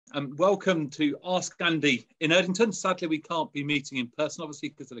Welcome to Ask Andy in Erdington. Sadly, we can't be meeting in person, obviously,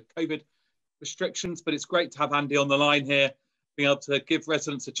 because of the COVID restrictions, but it's great to have Andy on the line here, being able to give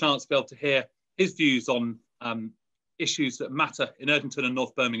residents a chance to be able to hear his views on issues that matter in Erdington and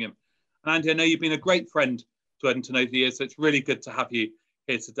North Birmingham. And Andy, I know you've been a great friend to Erdington over the years, so it's really good to have you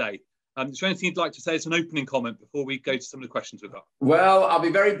here today. Is there anything you'd like to say as an opening comment before we go to some of the questions we've got? Well, I'll be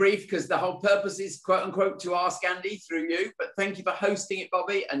very brief because the whole purpose is, quote unquote, to ask Andy through you. But thank you for hosting it,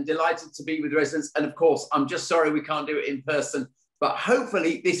 Bobby, and delighted to be with residents. And of course, I'm just sorry we can't do it in person, but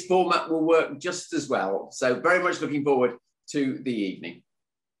hopefully this format will work just as well. So very much looking forward to the evening.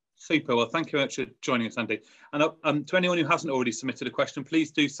 Super. Well, thank you very much for joining us, Andy. And to anyone who hasn't already submitted a question,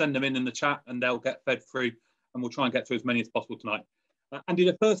 please do send them in the chat and they'll get fed through, and we'll try and get through as many as possible tonight. Andy,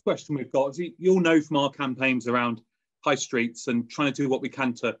 the first question we've got is, you'll know from our campaigns around high streets and trying to do what we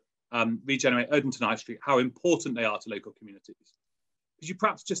can to regenerate Erdington High Street, how important they are to local communities. Could you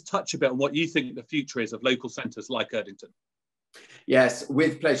perhaps just touch a bit on what you think the future is of local centres like Erdington? Yes,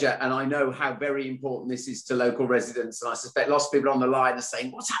 with pleasure. And I know how very important this is to local residents. And I suspect lots of people on the line are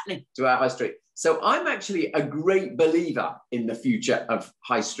saying, what's happening to our high street? So I'm actually a great believer in the future of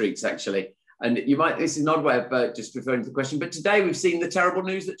high streets, actually. And you might, this is an odd way of just referring to the question, but today we've seen the terrible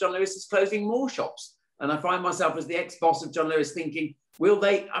news that John Lewis is closing more shops. And I find myself as the ex-boss of John Lewis thinking, will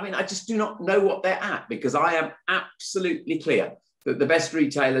they, I just do not know what they're at, because I am absolutely clear that the best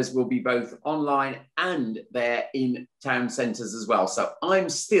retailers will be both online and they're in town centres as well. So I'm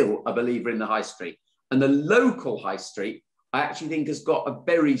still a believer in the high street. And the local high street, I actually think has got a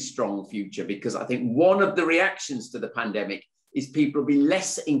very strong future, because I think one of the reactions to the pandemic is people will be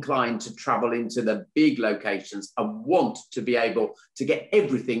less inclined to travel into the big locations and want to be able to get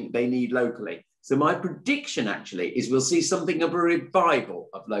everything they need locally. So my prediction actually is we'll see something of a revival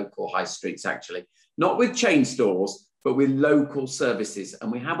of local high streets, actually, not with chain stores, but with local services.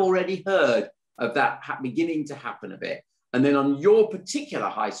 And we have already heard of that beginning to happen a bit. And then on your particular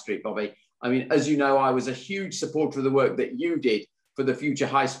high street, Bobby, I mean, as you know, I was a huge supporter of the work that you did for the Future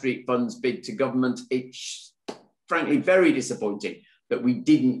High Street Fund's bid to government. It's frankly very disappointing that we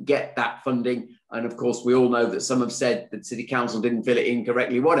didn't get that funding. And of course, we all know that some have said that City Council didn't fill it in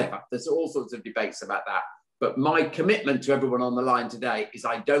correctly, whatever. There's all sorts of debates about that. But my commitment to everyone on the line today is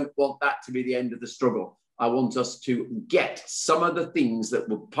I don't want that to be the end of the struggle. I want us to get some of the things that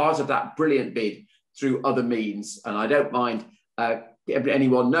were part of that brilliant bid through other means. And I don't mind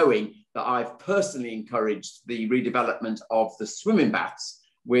anyone knowing that I've personally encouraged the redevelopment of the swimming baths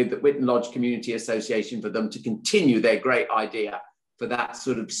with the Whitton Lodge Community Association for them to continue their great idea for that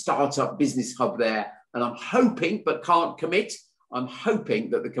sort of startup business hub there. And I'm hoping, but can't commit, I'm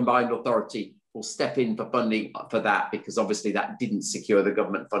hoping that the combined authority will step in for funding for that, because obviously that didn't secure the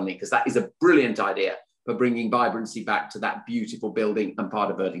government funding, because that is a brilliant idea for bringing vibrancy back to that beautiful building and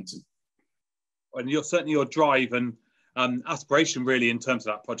part of Erdington. And certainly your drive and aspiration really in terms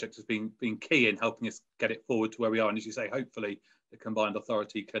of that project has been key in helping us get it forward to where we are. And as you say, hopefully the combined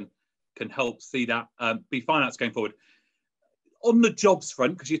authority can help see that be financed going forward. On the jobs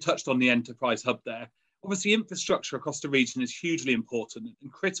front, because you touched on the enterprise hub there, obviously infrastructure across the region is hugely important,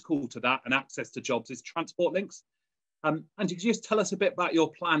 and critical to that and access to jobs is transport links. And could you just tell us a bit about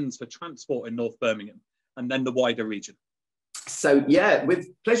your plans for transport in North Birmingham and then the wider region? So yeah, with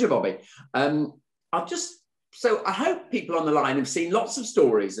pleasure, Bobby. So I hope people on the line have seen lots of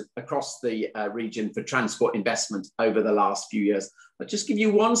stories across the region for transport investment over the last few years. I'll just give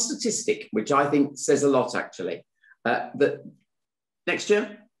you one statistic, which I think says a lot, actually. That next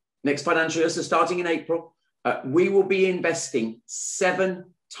year, next financial year, so starting in April, we will be investing 7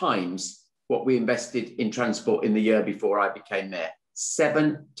 times what we invested in transport in the year before I became mayor.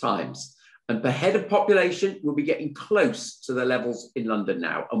 7 times. And per head of population, we'll be getting close to the levels in London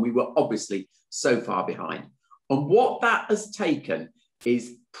now. And we were obviously so far behind. And what that has taken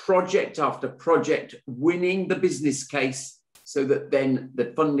is project after project winning the business case so that then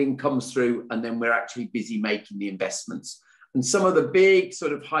the funding comes through and then we're actually busy making the investments. And some of the big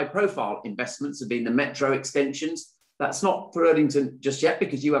sort of high profile investments have been the metro extensions. That's not for Erdington just yet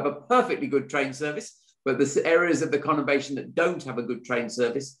because you have a perfectly good train service, but there's areas of the conurbation that don't have a good train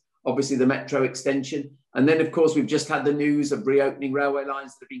service, obviously the metro extension. And then of course, we've just had the news of reopening railway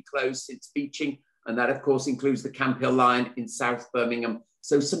lines that have been closed since Beeching. And that, of course, includes the Camp Hill line in South Birmingham.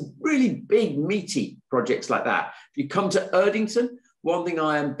 So some really big, meaty projects like that. If you come to Erdington, one thing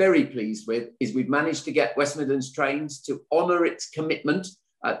I am very pleased with is we've managed to get West Midlands Trains to honour its commitment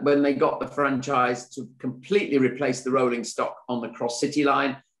when they got the franchise to completely replace the rolling stock on the Cross City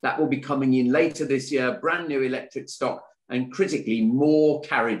line. That will be coming in later this year, brand new electric stock, and critically more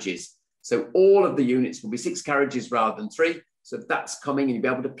carriages. So all of the units will be 6 carriages rather than 3. So that's coming, and you'll be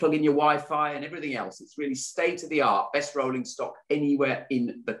able to plug in your Wi-Fi and everything else. It's really state of the art, best rolling stock anywhere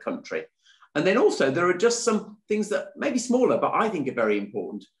in the country. And then also there are just some things that may be smaller, but I think are very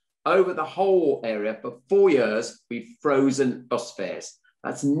important. Over the whole area for 4 years, we've frozen bus fares.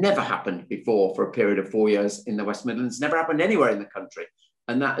 That's never happened before for a period of 4 years in the West Midlands, never happened anywhere in the country.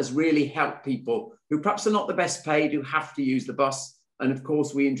 And that has really helped people who perhaps are not the best paid, who have to use the bus. And of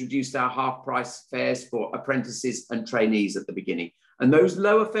course, we introduced our half price fares for apprentices and trainees at the beginning. And those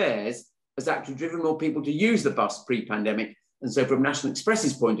lower fares has actually driven more people to use the bus pre-pandemic. And so from National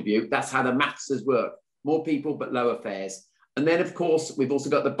Express's point of view, that's how the maths has worked. More people, but lower fares. And then, of course, we've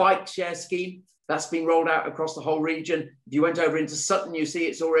also got the bike share scheme. That's being rolled out across the whole region. If you went over into Sutton, you see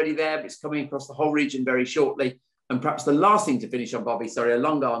it's already there, but it's coming across the whole region very shortly. And perhaps the last thing to finish on, Bobby, sorry, a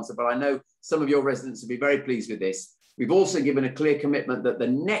long answer, but I know some of your residents will be very pleased with this. We've also given a clear commitment that the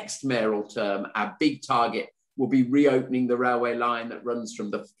next mayoral term, our big target, will be reopening the railway line that runs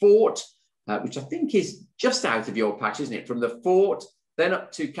from the Fort, which I think is just out of your patch, isn't it? From the Fort, then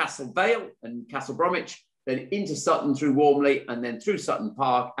up to Castle Vale and Castle Bromwich, then into Sutton through Warmley, and then through Sutton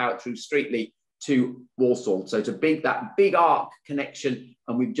Park, out through Streatley to Walsall. So to that big arc connection,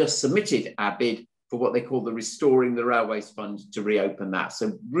 and we've just submitted our bid for what they call the Restoring the Railways Fund to reopen that.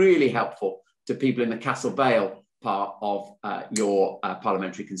 So really helpful to people in the Castle Vale part of your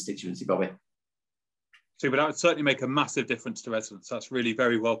parliamentary constituency, Bobby. So that would certainly make a massive difference to residents. That's really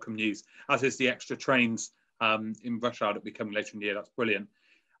very welcome news, as is the extra trains in rush hour that will be coming later in the year. That's brilliant.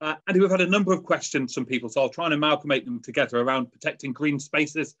 And we've had a number of questions from people, so I'll try and amalgamate them together around protecting green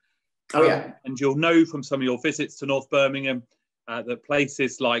spaces. Oh, yeah. And you'll know from some of your visits to North Birmingham that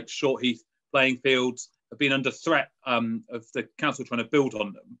places like Short Heath playing fields have been under threat of the council trying to build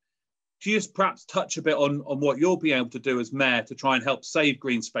on them. Do you just perhaps touch a bit on what you'll be able to do as mayor to try and help save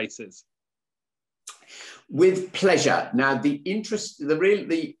green spaces? With pleasure. Now, the interesting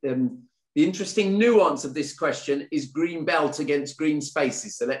nuance of this question is green belt against green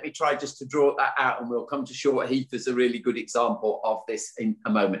spaces. So let me try just to draw that out, and we'll come to Short Heath as a really good example of this in a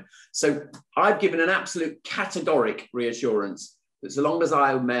moment. So I've given an absolute categoric reassurance that so long as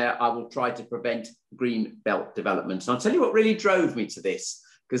I am mayor, I will try to prevent green belt development. And I'll tell you what really drove me to this,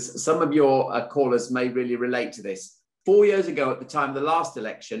 because some of your callers may really relate to this. 4 years ago, at the time of the last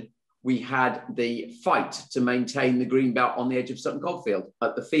election, we had the fight to maintain the green belt on the edge of Sutton Coldfield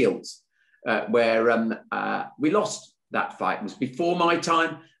at the Fields, where we lost that fight. It was before my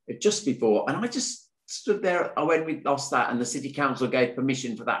time, just before, and I just stood there when we lost that, and the city council gave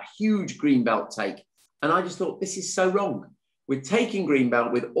permission for that huge green belt take. And I just thought, this is so wrong. We're taking green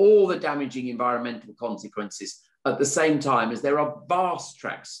belt with all the damaging environmental consequences at the same time as there are vast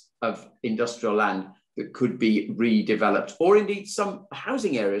tracts of industrial land that could be redeveloped, or indeed some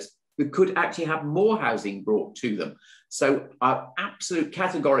housing areas that could actually have more housing brought to them. So our absolute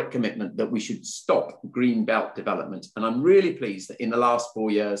categoric commitment that we should stop green belt development. And I'm really pleased that in the last 4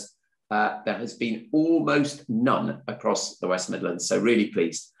 years, there has been almost none across the West Midlands. So really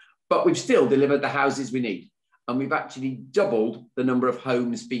pleased. But we've still delivered the houses we need. And we've actually doubled the number of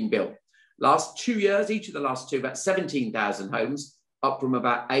homes being built. Last 2 years, each of the last two, about 17,000 homes, up from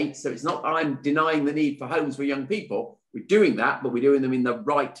about 8. So it's not that I'm denying the need for homes for young people. We're doing that, but we're doing them in the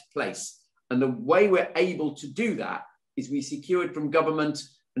right place. And the way we're able to do that is we secured from government,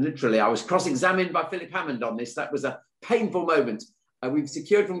 and literally I was cross-examined by Philip Hammond on this. That was a painful moment. We've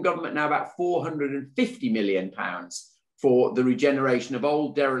secured from government now about £450 million for the regeneration of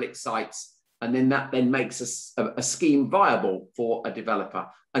old derelict sites. And then that then makes a scheme viable for a developer.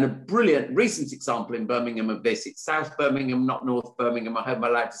 And a brilliant recent example in Birmingham of this, it's South Birmingham, not North Birmingham, I hope I'm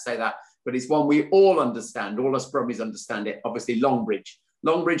allowed to say that, but it's one we all understand, all us Brummies understand it, obviously Longbridge.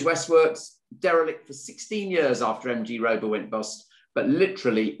 Longbridge Westworks, derelict for 16 years after MG Rover went bust, but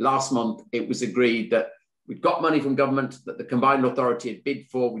literally last month it was agreed that we'd got money from government that the Combined Authority had bid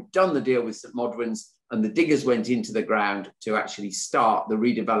for, we'd done the deal with St Modwins, and the diggers went into the ground to actually start the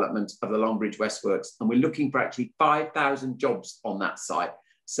redevelopment of the Longbridge Westworks. And we're looking for actually 5,000 jobs on that site.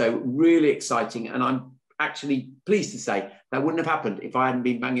 So really exciting. And I'm actually pleased to say that wouldn't have happened if I hadn't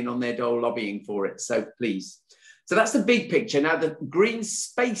been banging on their door lobbying for it. So please. So that's the big picture. Now the green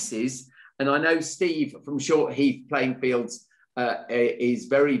spaces, and I know Steve from Short Heath Playing Fields is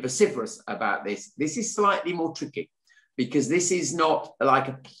very vociferous about this. This is slightly more tricky, because this is not like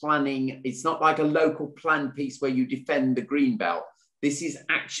a planning, it's not like a local plan piece where you defend the green belt. This is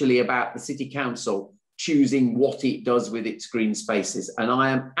actually about the city council choosing what it does with its green spaces. And I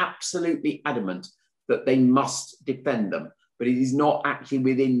am absolutely adamant that they must defend them, but it is not actually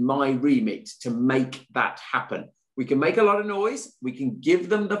within my remit to make that happen. We can make a lot of noise, we can give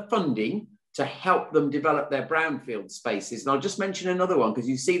them the funding, to help them develop their brownfield spaces. And I'll just mention another one because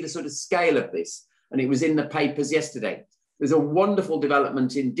you see the sort of scale of this, and it was in the papers yesterday. There's a wonderful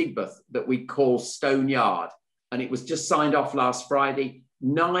development in Digbeth that we call Stone Yard, and it was just signed off last Friday.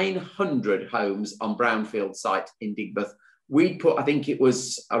 900 homes on brownfield site in Digbeth. We put, I think it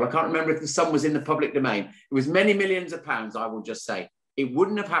was, I can't remember if the sum was in the public domain. It was many millions of pounds, I will just say. It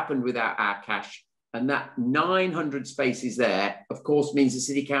wouldn't have happened without our cash. And that 900 spaces there, of course, means the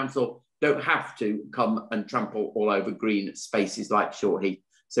City Council don't have to come and trample all over green spaces like Short Heath.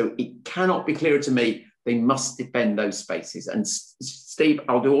 So it cannot be clearer to me, they must defend those spaces. And Steve,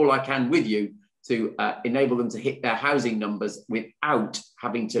 I'll do all I can with you to enable them to hit their housing numbers without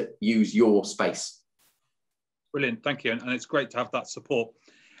having to use your space. Brilliant, thank you. And it's great to have that support.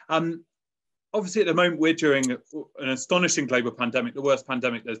 Obviously, at the moment, we're during an astonishing global pandemic, the worst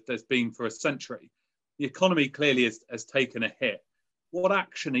pandemic there's been for a century. The economy clearly has taken a hit. What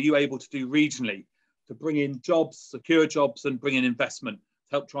action are you able to do regionally to bring in jobs, secure jobs, and bring in investment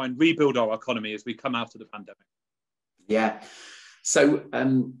to help try and rebuild our economy as we come out of the pandemic? Yeah. So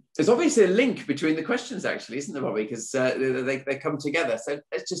there's obviously a link between the questions, actually, isn't there, Bobby? Because they come together. So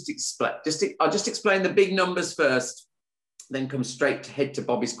let's just explain. I'll just explain the big numbers first, then come straight to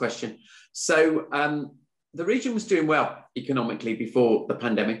Bobby's question. So the region was doing well economically before the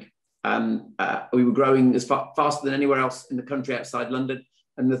pandemic. We were growing as faster than anywhere else in the country outside London.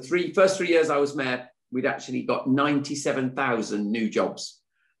 And the first three years I was mayor, we'd actually got 97,000 new jobs,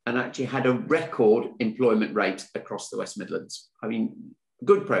 and actually had a record employment rate across the West Midlands. I mean,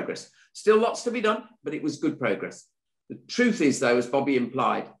 good progress. Still lots to be done, but it was good progress. The truth is, though, as Bobby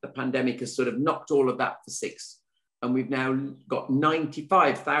implied, the pandemic has sort of knocked all of that for six. And we've now got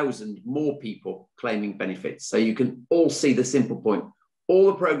 95,000 more people claiming benefits. So you can all see the simple point. All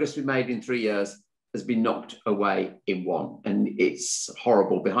the progress we made in 3 years has been knocked away in one. And it's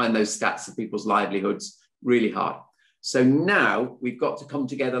horrible. Behind those stats of people's livelihoods, really hard. So now we've got to come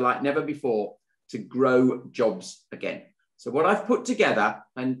together like never before to grow jobs again. So what I've put together,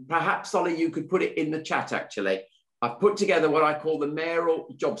 and perhaps, Ollie, you could put it in the chat, actually, I've put together what I call the mayoral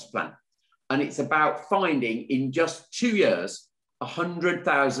jobs plan. And it's about finding in just 2 years,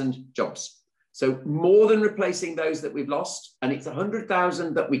 100,000 jobs. So more than replacing those that we've lost. And it's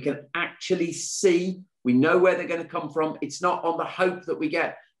 100,000 that we can actually see. We know where they're going to come from. It's not on the hope that we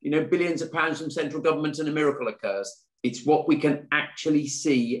get, billions of pounds from central government and a miracle occurs. It's what we can actually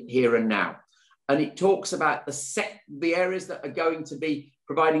see here and now. And it talks about the areas that are going to be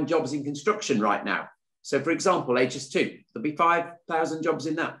providing jobs in construction right now. So, for example, HS2, there'll be 5,000 jobs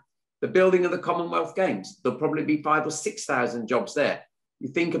in that. The building of the Commonwealth Games, there'll probably be 5,000 or 6,000 jobs there. You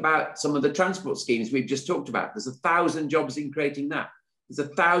think about some of the transport schemes we've just talked about. There's 1,000 jobs in creating that. There's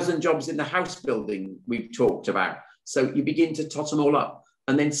 1,000 jobs in the house building we've talked about. So you begin to tot them all up.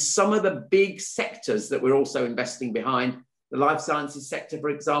 And then some of the big sectors that we're also investing behind, the life sciences sector, for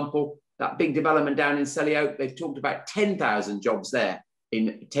example, that big development down in Selly Oak, they've talked about 10,000 jobs there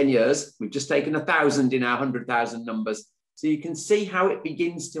in 10 years. We've just taken 1,000 in our 100,000 numbers. So you can see how it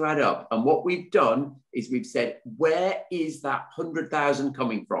begins to add up. And what we've done is we've said, where is that 100,000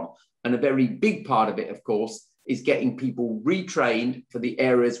 coming from? And a very big part of it, of course, is getting people retrained for the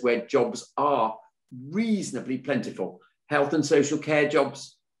areas where jobs are reasonably plentiful. Health and social care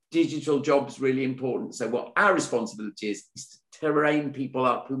jobs, digital jobs, really important. So what our responsibility is to train people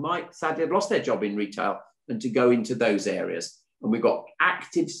up who might sadly have lost their job in retail and to go into those areas. And we've got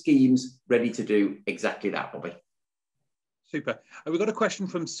active schemes ready to do exactly that, Bobby. Super. We've got a question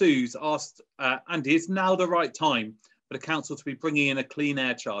from Sue's asked, Andy, is now the right time for the council to be bringing in a clean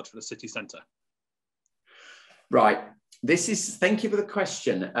air charge for the city centre? Right. Thank you for the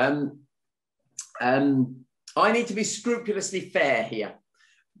question. I need to be scrupulously fair here.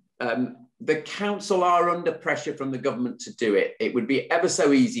 The council are under pressure from the government to do it. It would be ever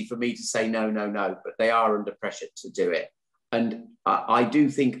so easy for me to say no, no, no, but they are under pressure to do it. And I do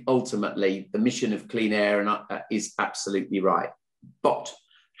think ultimately the mission of clean air is absolutely right. But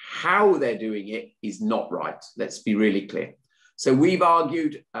how they're doing it is not right. Let's be really clear. So we've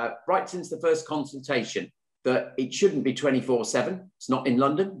argued right since the first consultation that it shouldn't be 24/7. It's not in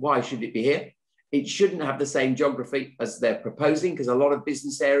London. Why should it be here? It shouldn't have the same geography as they're proposing, because a lot of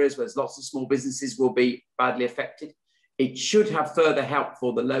business areas where there's lots of small businesses will be badly affected. It should have further help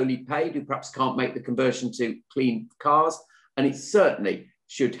for the lowly paid who perhaps can't make the conversion to clean cars. And it certainly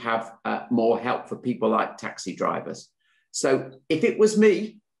should have more help for people like taxi drivers. So if it was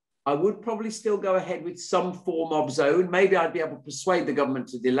me, I would probably still go ahead with some form of zone. Maybe I'd be able to persuade the government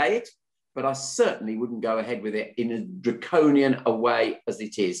to delay it, but I certainly wouldn't go ahead with it in as draconian a way as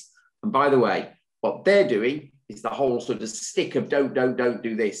it is. And by the way, what they're doing is the whole sort of stick of don't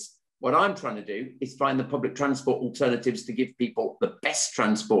do this. What I'm trying to do is find the public transport alternatives to give people the best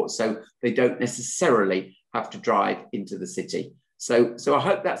transport so they don't necessarily have to drive into the city. So I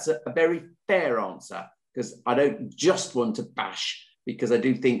hope that's a very fair answer, because I don't just want to bash, because I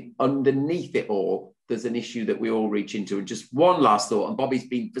do think underneath it all, there's an issue that we all reach into. And just one last thought, and Bobby's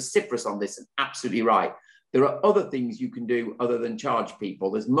been vociferous on this and absolutely right. There are other things you can do other than charge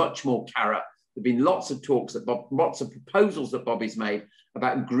people. There's much more carrot. There've been lots of talks, lots of proposals that Bobby's made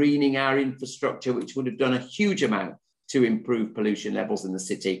about greening our infrastructure, which would have done a huge amount to improve pollution levels in the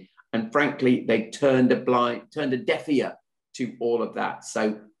city. And frankly, they turned a deaf ear to all of that.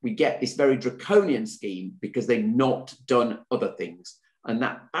 So we get this very draconian scheme because they've not done other things. And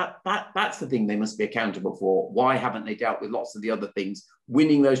that's the thing they must be accountable for. Why haven't they dealt with lots of the other things,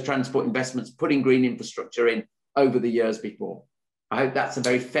 winning those transport investments, putting green infrastructure in over the years before? I hope that's a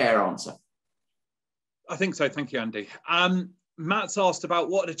very fair answer. I think so. Thank you, Andy. Matt's asked about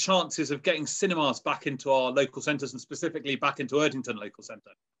what are the chances of getting cinemas back into our local centres, and specifically back into Erdington local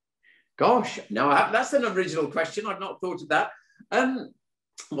centre? Gosh, no, that's an original question. I've not thought of that.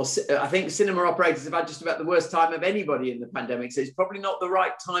 Well, I think cinema operators have had just about the worst time of anybody in the pandemic, so it's probably not the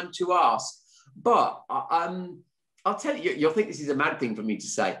right time to ask. But I'll tell you, you'll think this is a mad thing for me to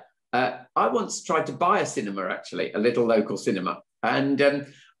say. I once tried to buy a cinema, actually, a little local cinema. And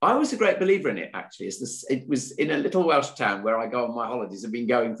I was a great believer in it, actually. It was in a little Welsh town where I go on my holidays. I've been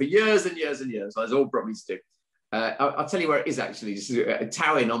going for years and years and years, as all Brummies do. I'll tell you where it is, actually, just a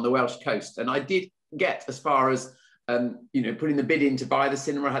Towyn on the Welsh coast. And I did get as far as putting the bid in to buy the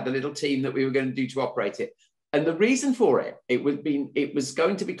cinema. I had the little team that we were going to do to operate it. And the reason for it, it was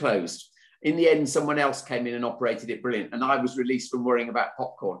going to be closed. In the end, someone else came in and operated it brilliant. And I was released from worrying about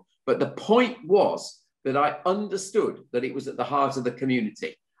popcorn. But the point was that I understood that it was at the heart of the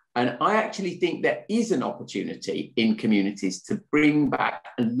community. And I actually think there is an opportunity in communities to bring back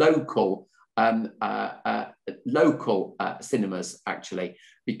local cinemas, actually,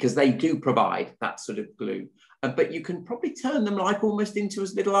 because they do provide that sort of glue. But you can probably turn them like almost into a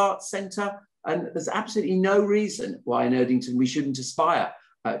little arts centre. And there's absolutely no reason why in Erdington we shouldn't aspire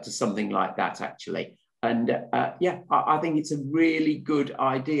to something like that, actually. And I think it's a really good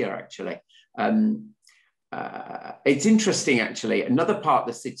idea, actually. It's interesting, actually. Another part of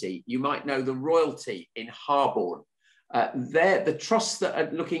the city, you might know the Royalty in Harborne. The trusts that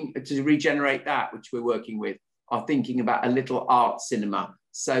are looking to regenerate that, which we're working with, are thinking about a little art cinema.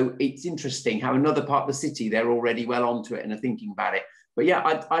 So it's interesting how another part of the city, they're already well onto it and are thinking about it. But yeah,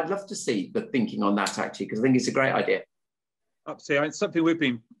 I'd love to see the thinking on that, actually, because I think it's a great idea. Absolutely. It's something we've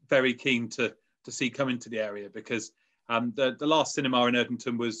been very keen to see come into the area, because the last cinema in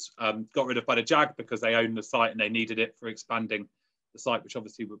Erdington was got rid of by the JAG because they owned the site and they needed it for expanding the site, which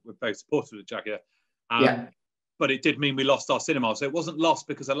obviously we're both supportive of the JAG here. But it did mean we lost our cinema. So it wasn't lost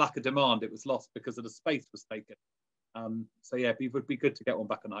because of lack of demand. It was lost because of the space was taken. So yeah, it would be good to get one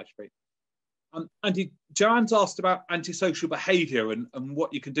back on High Street. Andy, Joanne's asked about antisocial behaviour and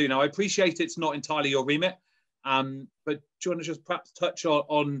what you can do. Now, I appreciate it's not entirely your remit, but do you want to just perhaps touch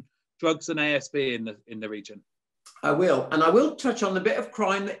on drugs and ASB in the region? I will, and I will touch on the bit of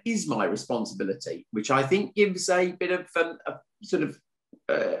crime that is my responsibility, which I think gives a bit of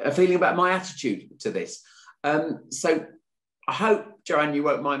a feeling about my attitude to this. So I hope, Joanne, you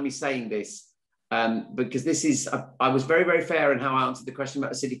won't mind me saying this, because this is, I was very, very fair in how I answered the question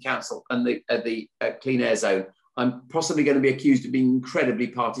about the City Council and the Clean Air Zone. I'm possibly going to be accused of being incredibly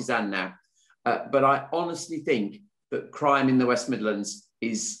partisan now, but I honestly think that crime in the West Midlands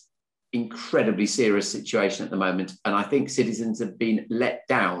is incredibly serious situation at the moment. And I think citizens have been let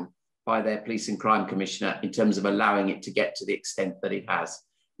down by their police and crime commissioner in terms of allowing it to get to the extent that it has.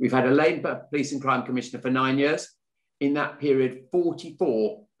 We've had a Labour police and crime commissioner for 9 years. In that period,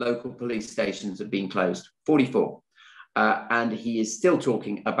 44 local police stations have been closed, 44. And he is still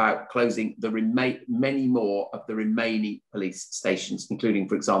talking about closing many more of the remaining police stations, including,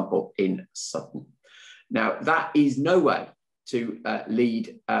 for example, in Sutton. Now, that is no way to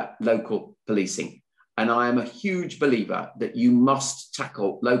lead local policing. And I am a huge believer that you must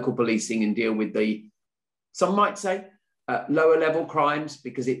tackle local policing and deal with some might say, lower level crimes,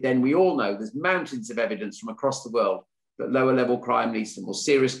 because then we all know there's mountains of evidence from across the world that lower level crime leads to more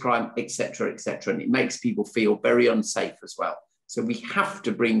serious crime, etc., etc. And it makes people feel very unsafe as well. So we have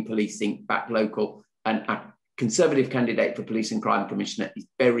to bring policing back local. And a Conservative candidate for Police and Crime Commissioner is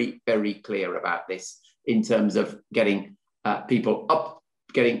very, very clear about this in terms of getting people up,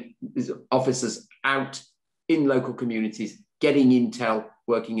 getting officers out in local communities, getting intel,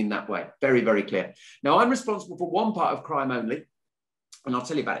 working in that way. Very, very clear. Now, I'm responsible for one part of crime only, and I'll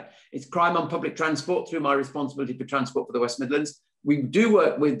tell you about it. It's crime on public transport through my responsibility for transport for the West Midlands. We do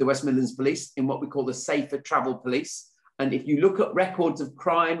work with the West Midlands Police in what we call the Safer Travel Police. And if you look at records of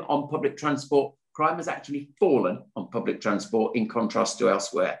crime on public transport, crime has actually fallen on public transport in contrast to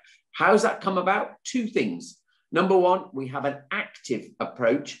elsewhere. How's that come about? Two things. Number one, we have an active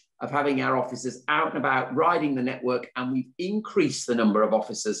approach of having our officers out and about riding the network, and we've increased the number of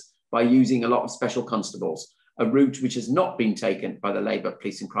officers by using a lot of special constables, a route which has not been taken by the Labour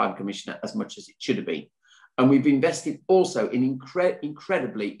Police and Crime Commissioner as much as it should have been. And we've invested also in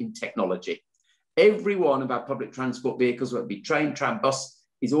incredibly in technology. Every one of our public transport vehicles, whether it be train, tram, bus,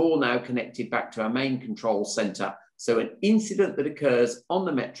 is all now connected back to our main control centre. So an incident that occurs on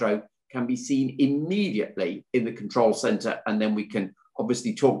the metro can be seen immediately in the control centre, and then we can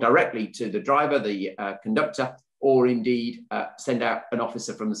obviously talk directly to the driver, the conductor, or indeed send out an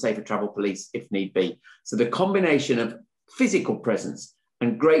officer from the Safer Travel Police if need be. So the combination of physical presence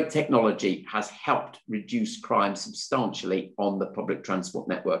and great technology has helped reduce crime substantially on the public transport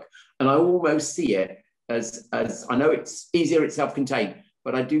network. And I almost see it as I know it's easier, it's self-contained,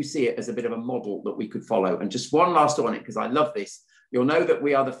 but I do see it as a bit of a model that we could follow. And just one last on it, because I love this. You'll know that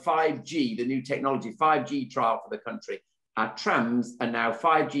we are the 5G, the new technology, 5G trial for the country. Our trams are now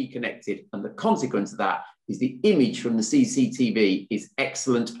 5G connected. And the consequence of that is the image from the CCTV is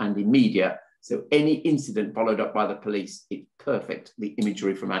excellent and immediate. So any incident followed up by the police, it's perfect, the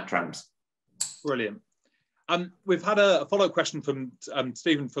imagery from our trams. Brilliant. We've had a follow-up question from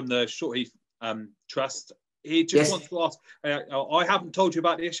Stephen from the Short Heath Trust. He just wants to ask, I haven't told you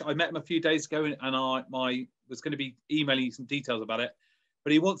about the issue. I met him a few days ago and I was going to be emailing you some details about it.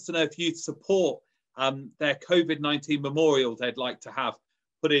 But he wants to know if you'd support their COVID-19 memorial they'd like to have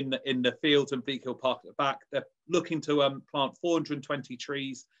put in the fields and Bleak Hill Park at the back. They're looking to plant 420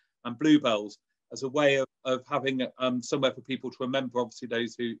 trees and bluebells as a way of having somewhere for people to remember, obviously,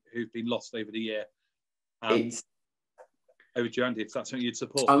 those who've been lost over the year. Over to you, Andy, if that's something you'd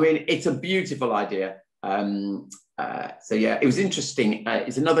support. I mean, it's a beautiful idea. So yeah, it was interesting.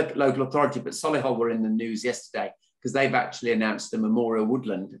 It's another local authority, but Solihull were in the news yesterday because they've actually announced a memorial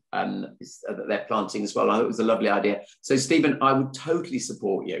woodland that they're planting as well. I thought it was a lovely idea. So Stephen, I would totally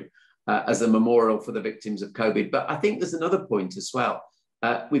support you as a memorial for the victims of COVID. But I think there's another point as well.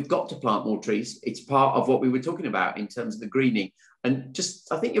 We've got to plant more trees. It's part of what we were talking about in terms of the greening. And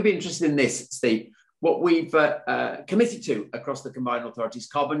just, I think you'll be interested in this, Steve. What we've committed to across the combined authorities,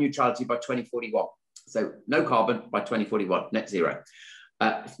 carbon neutrality by 2041. So no carbon by 2041, net zero.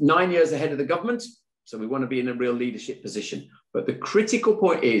 9 years ahead of the government. So we want to be in a real leadership position. But the critical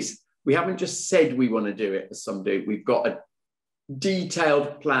point is we haven't just said we want to do it, as some do. We've got a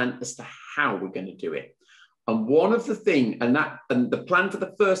detailed plan as to how we're going to do it. And one of the things, and the plan for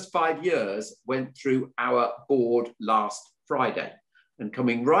the first 5 years went through our board last Friday. And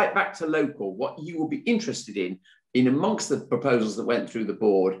coming right back to local, what you will be interested in amongst the proposals that went through the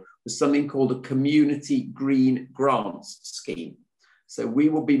board was something called a community green grants scheme. So we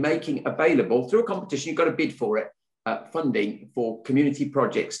will be making available through a competition, you've got to bid for it, funding for community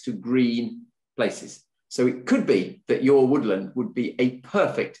projects to green places. So it could be that your woodland would be a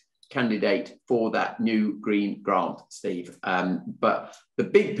perfect candidate for that new green grant, Steve. But the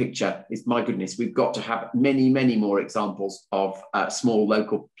big picture is, my goodness, we've got to have many, many more examples of small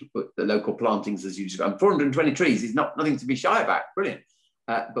local plantings as usual. And 420 trees is nothing to be shy about, brilliant.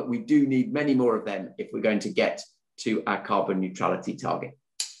 But we do need many more of them if we're going to get to our carbon neutrality target.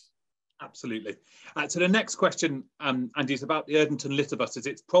 Absolutely. So the next question, Andy, is about the Erdington litter buses.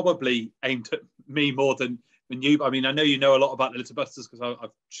 It's probably aimed at me more than you. I mean, I know you know a lot about the litter busters because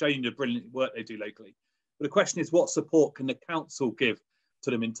I've shown you the brilliant work they do locally. But the question is, what support can the council give to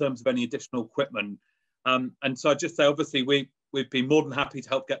them in terms of any additional equipment? And so I'd just say, obviously, we've been more than happy to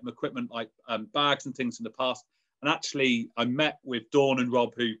help get them equipment like bags and things in the past. And actually, I met with Dawn and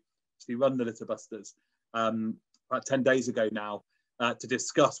Rob, who actually run the litter busters, about 10 days ago now, to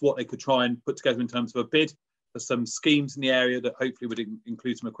discuss what they could try and put together in terms of a bid for some schemes in the area that hopefully would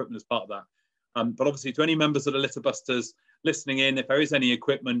include some equipment as part of that. But obviously, to any members of the litter busters listening in, if there is any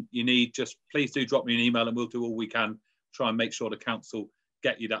equipment you need, just please do drop me an email and we'll do all we can to try and make sure the council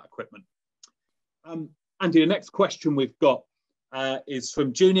get you that equipment. Andy, the next question we've got is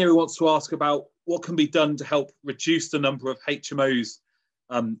from Junior, who wants to ask about what can be done to help reduce the number of HMOs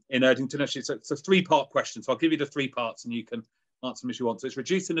in Erdington. Actually, so it's a three-part question, so I'll give you the three parts and you can answer them as you want. So it's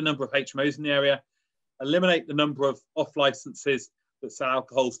reducing the number of HMOs in the area, eliminate the number of off licenses that sell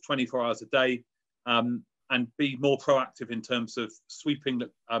alcohols 24 hours a day, and be more proactive in terms of sweeping the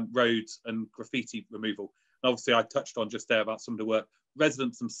roads and graffiti removal. And obviously, I touched on just there about some of the work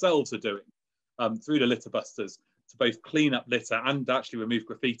residents themselves are doing through the litter busters to both clean up litter and actually remove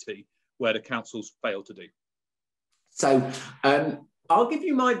graffiti where the councils fail to do. So I'll give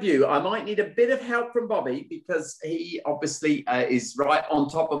you my view. I might need a bit of help from Bobby because he obviously is right on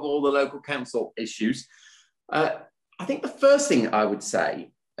top of all the local council issues. I think the first thing I would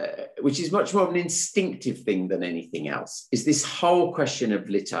say, which is much more of an instinctive thing than anything else, is this whole question of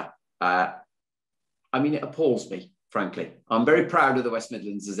litter. I mean, it appalls me, frankly. I'm very proud of the West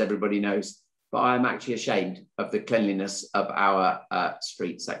Midlands, as everybody knows, but I'm actually ashamed of the cleanliness of our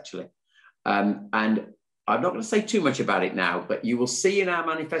streets, actually. And I'm not going to say too much about it now, but you will see in our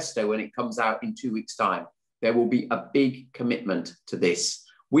manifesto when it comes out in 2 weeks' time, there will be a big commitment to this.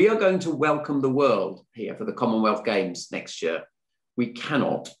 We are going to welcome the world here for the Commonwealth Games next year. We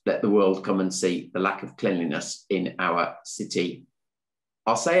cannot let the world come and see the lack of cleanliness in our city.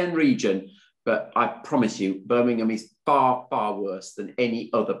 I'll say in region, but I promise you, Birmingham is far, far worse than any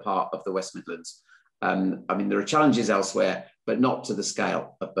other part of the West Midlands. I mean, there are challenges elsewhere, but not to the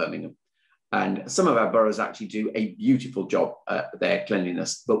scale of Birmingham. And some of our boroughs actually do a beautiful job at their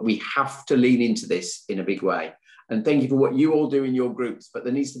cleanliness, but we have to lean into this in a big way. And thank you for what you all do in your groups, but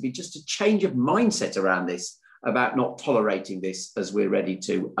there needs to be just a change of mindset around this, about not tolerating this as we're ready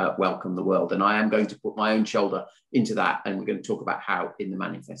to welcome the world. And I am going to put my own shoulder into that, and we're going to talk about how in the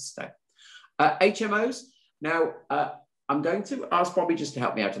manifesto. HMOs, now, I'm going to ask Bobby just to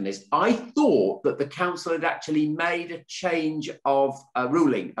help me out on this. I thought that the council had actually made a change of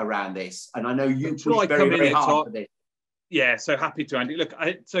ruling around this. And I know you pushed very, very hard for this. Yeah, so happy to, Andy. Look,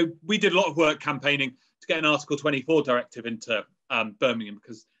 so we did a lot of work campaigning to get an Article 24 directive into Birmingham,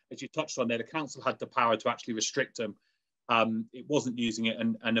 because as you touched on there, the council had the power to actually restrict them. It wasn't using it.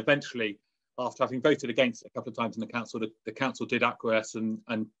 And eventually, after having voted against it a couple of times in the council did acquiesce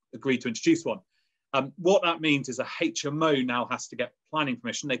and agree to introduce one. What that means is a HMO now has to get planning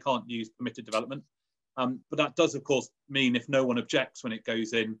permission. They can't use permitted development. But that does, of course, mean if no one objects when it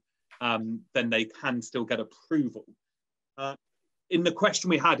goes in, then they can still get approval. In the question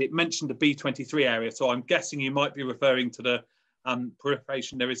we had, it mentioned the B23 area. So I'm guessing you might be referring to the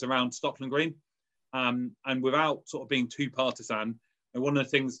proliferation there is around Stockland Green. And without sort of being too partisan, and one of the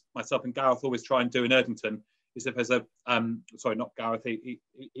things myself and Gareth always try and do in Erdington is if there's a, sorry, not Gareth,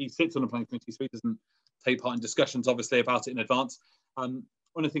 he sits on the planning committee, so he doesn't take part in discussions, obviously, about it in advance. One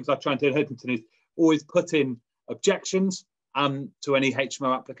of the things I try and do in Erdington is always put in objections to any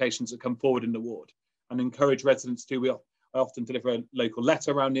HMO applications that come forward in the ward, and encourage residents to. I often deliver a local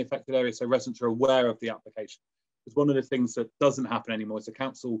letter around the affected area so residents are aware of the application. Because one of the things that doesn't happen anymore is the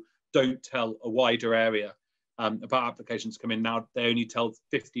council don't tell a wider area about applications come in. Now they only tell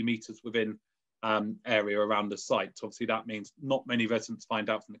 50 metres within area around the site. So obviously that means not many residents find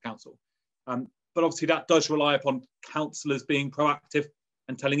out from the council. But obviously that does rely upon councillors being proactive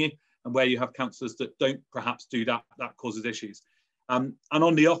and telling you, and where you have councillors that don't perhaps do that, that causes issues. And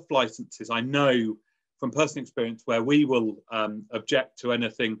on the off licences, I know from personal experience where we will object to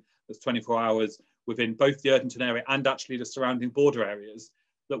anything that's 24 hours within both the Erdington area and actually the surrounding border areas,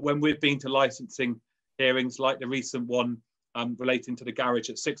 that when we've been to licensing hearings like the recent one relating to the garage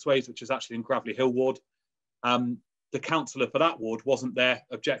at Six Ways, which is actually in Gravelly Hill ward, the councillor for that ward wasn't there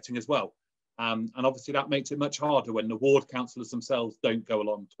objecting as well. And obviously that makes it much harder when the ward councillors themselves don't go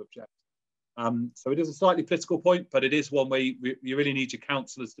along to object. So it is a slightly political point, but it is one where you really need your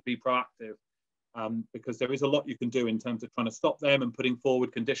councillors to be proactive, because there is a lot you can do in terms of trying to stop them and putting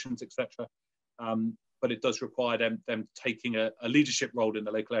forward conditions, etc. But it does require them taking a leadership role in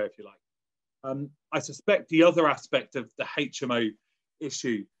the local area, if you like. I suspect the other aspect of the HMO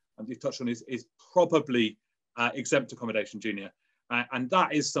issue, and you've touched on, is probably exempt accommodation, Junior. And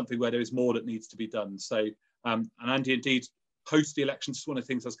that is something where there is more that needs to be done. So, and Andy, indeed, post the elections, is one of the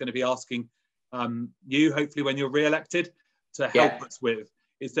things I was going to be asking you, hopefully when you're re-elected, to help us with,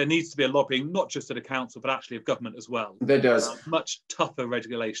 is there needs to be a lobbying, not just of the council, but actually of government as well. There does. Much tougher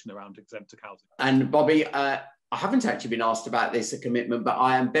regulation around exempt housing. And Bobby, I haven't actually been asked about this, a commitment, but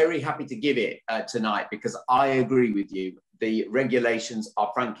I am very happy to give it tonight, because I agree with you. The regulations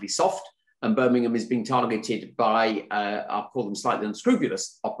are frankly soft, and Birmingham is being targeted by, I'll call them slightly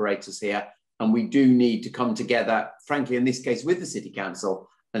unscrupulous operators here. And we do need to come together, frankly, in this case, with the City Council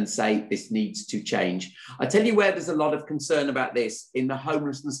and say this needs to change. I tell you where there's a lot of concern about this. In the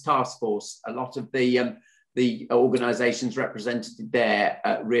Homelessness Task Force, a lot of the organisations represented there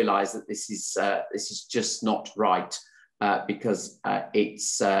realise that this is just not right, because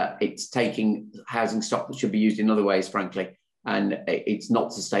it's taking housing stock that should be used in other ways, frankly, and it's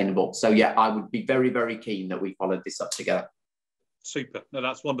not sustainable. So yeah, I would be very, very keen that we followed this up together. Super. No,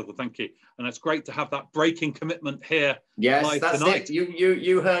 that's wonderful. Thank you. And it's great to have that breaking commitment here. Yes, that's tonight. it.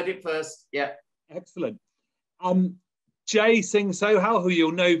 You heard it first. Yeah. Excellent. Jay Singh Sohal, who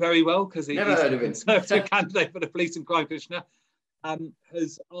you'll know very well because he's heard a of him. Conservative candidate for the Police and Crime Commissioner,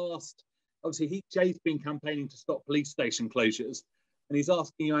 has asked, obviously Jay's been campaigning to stop police station closures, and he's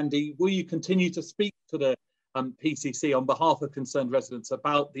asking you, Andy, will you continue to speak to the PCC on behalf of concerned residents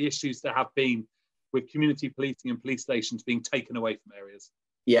about the issues there have been with community policing and police stations being taken away from areas?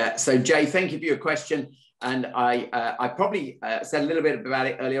 Yeah, so Jay, thank you for your question. And I probably said a little bit about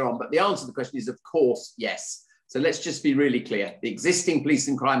it earlier on, but the answer to the question is, of course, yes. So let's just be really clear. The existing Police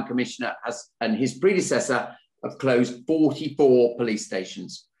and Crime Commissioner and his predecessor have closed 44 police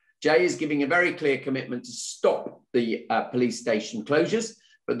stations. Jay is giving a very clear commitment to stop the police station closures.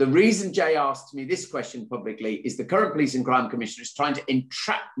 But the reason Jay asked me this question publicly is the current Police and Crime Commissioner is trying to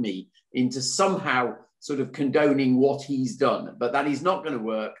entrap me into somehow sort of condoning what he's done. But that is not going to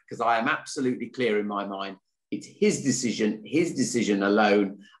work, because I am absolutely clear in my mind. It's his decision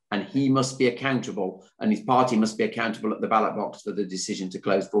alone, and he must be accountable, and his party must be accountable at the ballot box for the decision to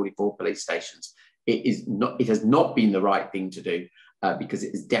close 44 police stations. It has not been the right thing to do, because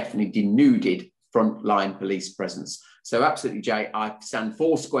it has definitely denuded frontline police presence. So absolutely, Jay, I stand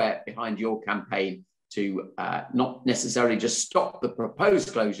foursquare behind your campaign to not necessarily just stop the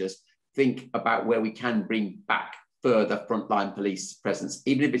proposed closures, think about where we can bring back further frontline police presence,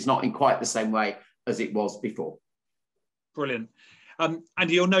 even if it's not in quite the same way as it was before. Brilliant.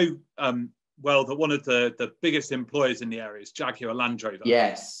 Andy, you'll know well that one of the biggest employers in the area is Jaguar Land Rover.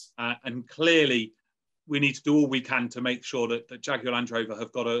 Yes. And clearly, we need to do all we can to make sure that Jaguar Land Rover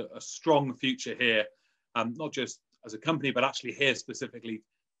have got a strong future here, not just as a company, but actually here specifically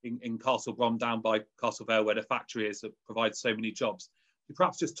in Castle Brom, down by Castle Vale, where the factory is, that provides so many jobs. Could you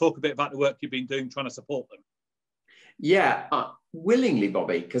perhaps just talk a bit about the work you've been doing trying to support them? Yeah, willingly,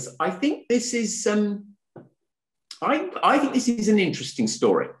 Bobby, because I think this is I think this is an interesting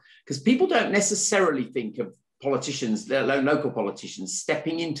story, because people don't necessarily think of politicians, let alone local politicians,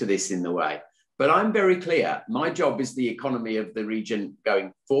 stepping into this in the way. But I'm very clear, my job is the economy of the region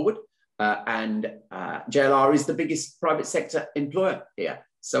going forward, and JLR is the biggest private sector employer here.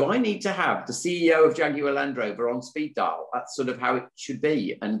 So I need to have the CEO of Jaguar Land Rover on speed dial. That's sort of how it should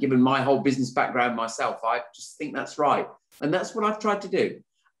be. And given my whole business background myself, I just think that's right. And that's what I've tried to do.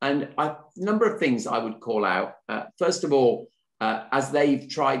 And a number of things I would call out. First of all, as they've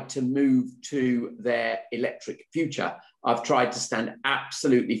tried to move to their electric future, I've tried to stand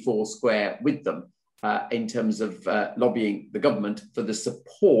absolutely foursquare with them in terms of lobbying the government for the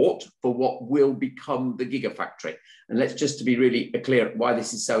support for what will become the gigafactory. And let's just to be really clear why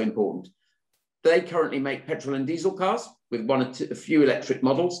this is so important. They currently make petrol and diesel cars with a few electric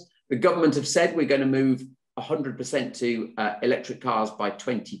models. The government have said we're going to move 100% to electric cars by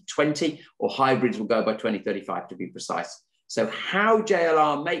 2020, or hybrids will go by 2035 to be precise. So how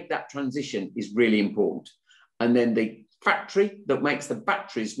JLR make that transition is really important. And then the factory that makes the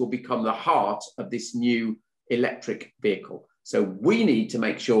batteries will become the heart of this new electric vehicle. So we need to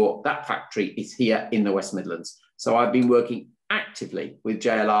make sure that factory is here in the West Midlands. So I've been working actively with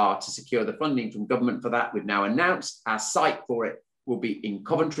JLR to secure the funding from government for that. We've now announced our site for it will be in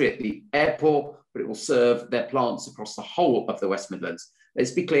Coventry at the airport, but it will serve their plants across the whole of the West Midlands.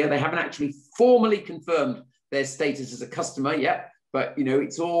 Let's be clear, they haven't actually formally confirmed their status as a customer yet, but you know,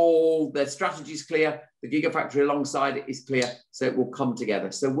 it's all, their strategy is clear, the gigafactory alongside it is clear, so it will come together.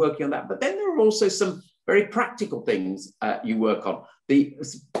 So working on that. But then there are also some very practical things you work on.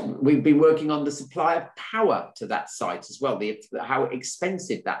 We've been working on the supply of power to that site as well, how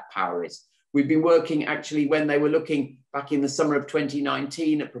expensive that power is. We've been working actually when they were looking back in the summer of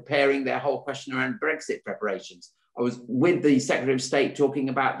 2019 at preparing their whole question around Brexit preparations. I was with the Secretary of State talking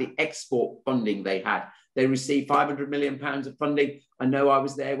about the export funding they had. They received £500 million of funding. I know I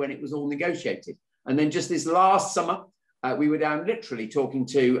was there when it was all negotiated. And then just this last summer, we were down literally talking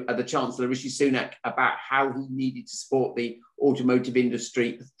to the Chancellor, Rishi Sunak, about how he needed to support the automotive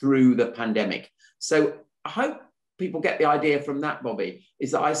industry through the pandemic. So I hope people get the idea from that, Bobby,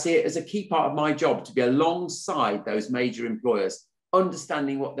 is that I see it as a key part of my job to be alongside those major employers,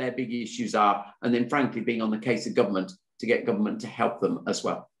 understanding what their big issues are, and then frankly being on the case of government to get government to help them as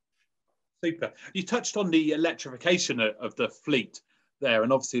well. Super. You touched on the electrification of the fleet there,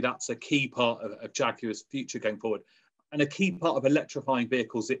 and obviously that's a key part of Jaguar's future going forward. And a key part of electrifying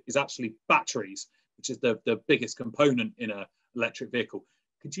vehicles is actually batteries, which is the biggest component in an electric vehicle.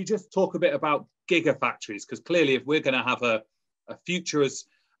 Could you just talk a bit about gigafactories? Because clearly, if we're going to have a future as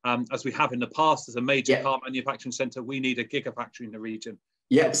we have in the past as a major car manufacturing centre, we need a gigafactory in the region.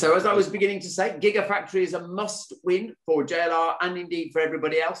 Yeah, so as I was beginning to say, gigafactory is a must win for JLR and indeed for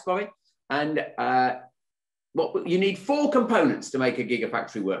everybody else, Bobby. And you need four components to make a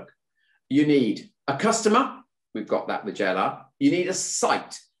gigafactory work. You need a customer, We've got that with JLR. You need a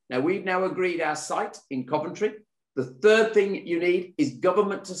site. Now, we've now agreed our site in Coventry. The third thing you need is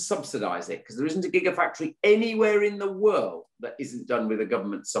government to subsidise it, because there isn't a gigafactory anywhere in the world that isn't done with a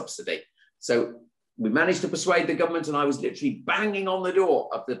government subsidy. So we managed to persuade the government, and I was literally banging on the door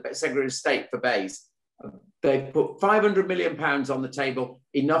of the Secretary of State for Bays. They put £500 million on the table,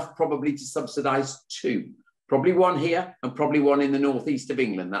 enough probably to subsidise 2. Probably one here and probably one in the northeast of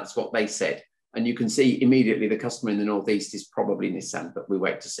England. That's what they said. And you can see immediately the customer in the northeast is probably Nissan, but we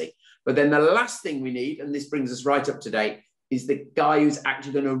wait to see. But then the last thing we need, and this brings us right up to date, is the guy who's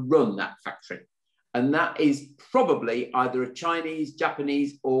actually going to run that factory. And that is probably either a Chinese,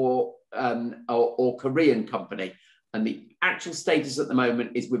 Japanese, or Korean company. And the actual status at the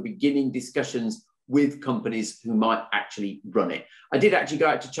moment is we're beginning discussions with companies who might actually run it. I did actually go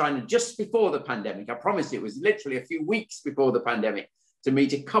out to China just before the pandemic. I promised it was literally a few weeks before the pandemic to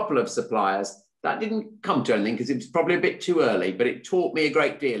meet a couple of suppliers. That didn't come to anything because it was probably a bit too early, but it taught me a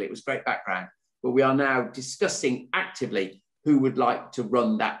great deal. It was great background. But we are now discussing actively who would like to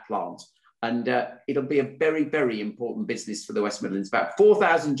run that plant. And it'll be a very, very important business for the West Midlands. About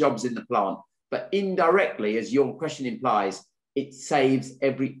 4,000 jobs in the plant, but indirectly, as your question implies, it saves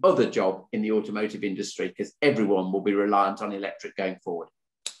every other job in the automotive industry because everyone will be reliant on electric going forward.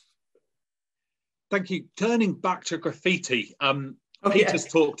 Thank you. Turning back to graffiti, Peter's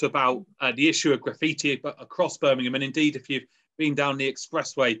talked about the issue of graffiti across Birmingham. And indeed, if you've been down the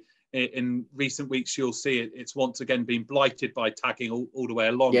expressway in recent weeks, you'll see it's once again been blighted by tagging all the way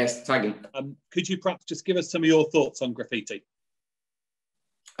along. Yes, tagging. Could you perhaps just give us some of your thoughts on graffiti?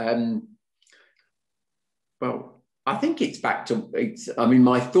 Well, I think it's back to, I mean,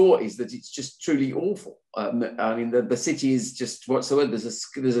 my thought is that it's just truly awful. I mean, the city is just, what's the word?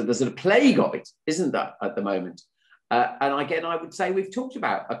 There's a plague of it, isn't there, at the moment? And again, I would say we've talked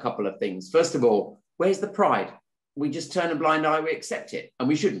about a couple of things. First of all, where's the pride? We just turn a blind eye, we accept it, and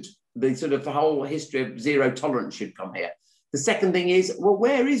we shouldn't. The whole history of zero tolerance should come here. The second thing is, well,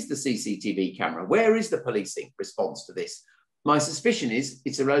 where is the CCTV camera? Where is the policing response to this? My suspicion is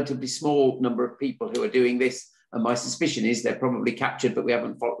it's a relatively small number of people who are doing this. And my suspicion is they're probably captured, but we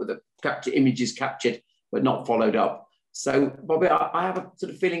haven't followed with the images captured, but not followed up. So, Bobby, I have a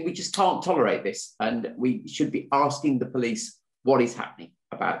sort of feeling we just can't tolerate this. And we should be asking the police what is happening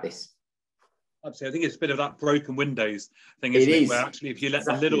about this. Absolutely. I think it's a bit of that broken windows thing, isn't it? Where actually, if you let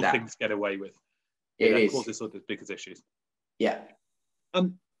the little things get away with, that causes sort of bigger issues. Yeah.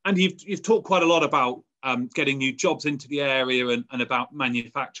 And you've talked quite a lot about getting new jobs into the area and about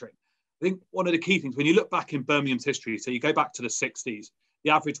manufacturing. I think one of the key things, when you look back in Birmingham's history, so you go back to the 60s, the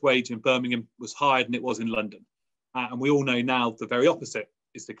average wage in Birmingham was higher than it was in London. And we all know now the very opposite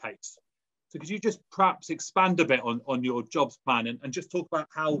is the case. So could you just perhaps expand a bit on your jobs plan and just talk about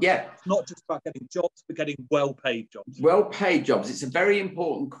how it's not just about getting jobs, but getting well-paid jobs? Well-paid jobs. It's a very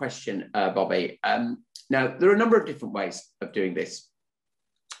important question, Bobby. Now, there are a number of different ways of doing this.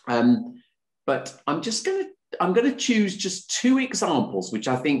 But I'm going to choose just 2 examples, which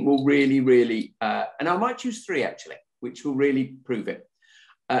I think will really, and I might choose 3 actually, which will really prove it.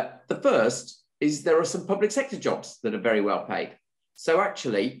 The first is there are some public sector jobs that are very well paid. So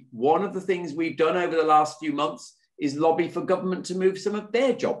actually, one of the things we've done over the last few months is lobby for government to move some of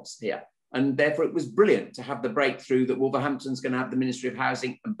their jobs here. And therefore, it was brilliant to have the breakthrough that Wolverhampton's going to have the Ministry of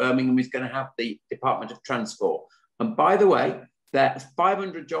Housing and Birmingham is going to have the Department of Transport. And by the way, there's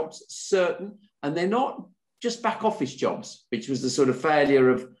 500 jobs certain, and they're not just back office jobs, which was the sort of failure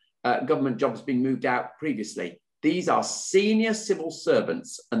of government jobs being moved out previously. These are senior civil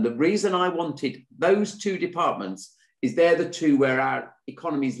servants. And the reason I wanted those 2 departments is they're the 2 where our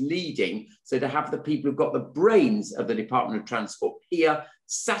economy is leading. So to have the people who've got the brains of the Department of Transport here,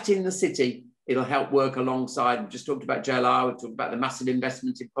 sat in the city, it'll help work alongside. We've just talked about JLR, we've talked about the massive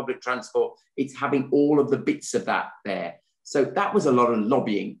investment in public transport. It's having all of the bits of that there. So that was a lot of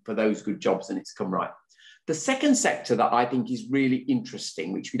lobbying for those good jobs, and it's come right. The second sector that I think is really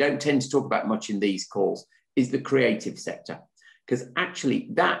interesting, which we don't tend to talk about much in these calls, is the creative sector. Because actually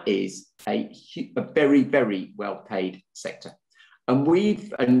that is a very, very well-paid sector.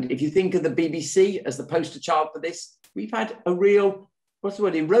 And if you think of the BBC as the poster child for this, we've had a real,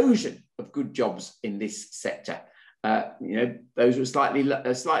 erosion of good jobs in this sector. Those who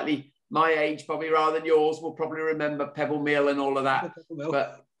are slightly my age, probably rather than yours, will probably remember Pebble Mill and all of that.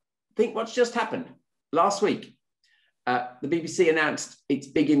 But think what's just happened. Last week, the BBC announced its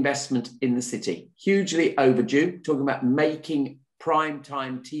big investment in the city, hugely overdue, talking about making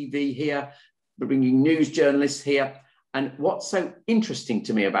primetime TV here, bringing news journalists here. And what's so interesting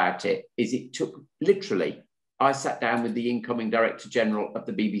to me about it is it took literally, I sat down with the incoming Director General of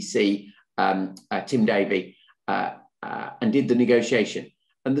the BBC, Tim Davey, and did the negotiation.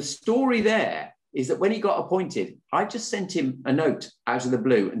 And the story there is that when he got appointed, I just sent him a note out of the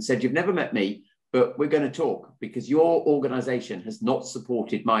blue and said, "You've never met me, but we're going to talk because your organisation has not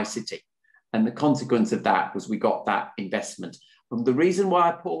supported my city." And the consequence of that was we got that investment. And the reason why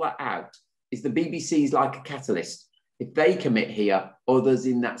I pull that out is the BBC is like a catalyst. If they commit here, others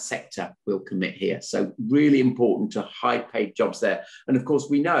in that sector will commit here. So really important to high paid jobs there. And of course,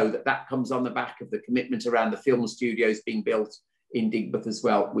 we know that that comes on the back of the commitment around the film studios being built in Digbeth as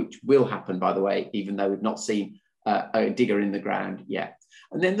well, which will happen, by the way, even though we've not seen a digger in the ground yet.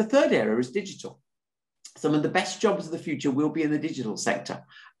 And then the third area is digital. Some of the best jobs of the future will be in the digital sector.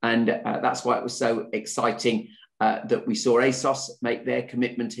 And that's why it was so exciting that we saw ASOS make their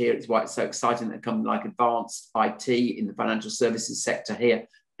commitment here. It's why it's so exciting that a company like Advanced IT in the financial services sector here.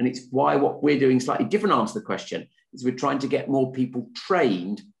 And it's why what we're doing, slightly different answer to the question, is we're trying to get more people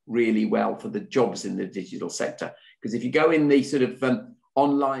trained really well for the jobs in the digital sector. Because if you go in the sort of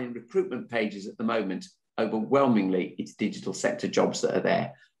online recruitment pages at the moment, overwhelmingly, it's digital sector jobs that are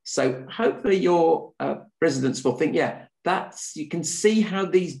there. So hopefully your residents will think, yeah, you can see how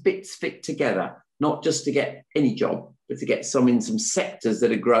these bits fit together, not just to get any job, but to get some in some sectors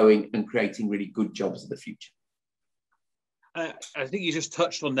that are growing and creating really good jobs of the future. I think you just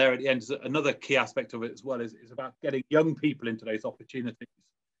touched on there at the end. Another key aspect of it as well is about getting young people into those opportunities.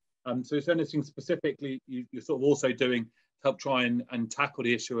 So is there anything specifically you're sort of also doing to help try and tackle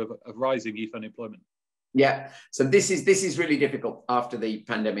the issue of rising youth unemployment? Yeah, so this is really difficult after the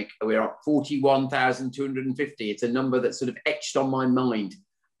pandemic. We're at 41,250. It's a number that's sort of etched on my mind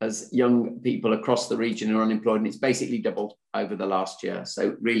as young people across the region are unemployed, and it's basically doubled over the last year.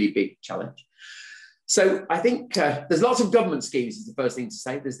 So really big challenge. So I think there's lots of government schemes is the first thing to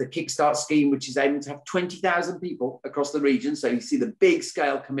say. There's the Kickstart scheme, which is aiming to have 20,000 people across the region. So you see the big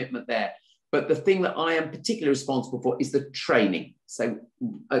scale commitment there. But the thing that I am particularly responsible for is the training. So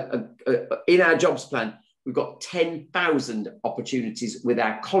in our jobs plan, we've got 10,000 opportunities with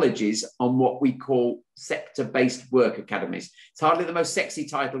our colleges on what we call sector-based work academies. It's hardly the most sexy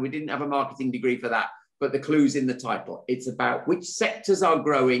title. We didn't have a marketing degree for that, but the clue's in the title. It's about which sectors are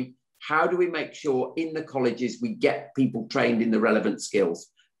growing. How do we make sure in the colleges we get people trained in the relevant skills?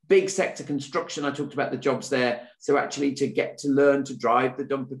 Big sector construction, I talked about the jobs there. So actually to get to learn to drive the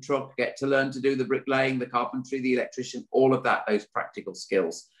dumper truck, get to learn to do the bricklaying, the carpentry, the electrician, all of that, those practical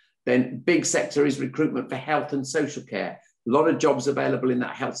skills. Then big sector is recruitment for health and social care. A lot of jobs available in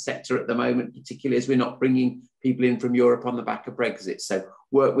that health sector at the moment, particularly as we're not bringing people in from Europe on the back of Brexit. So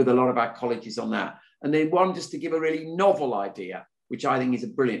work with a lot of our colleges on that. And then one, just to give a really novel idea, which I think is a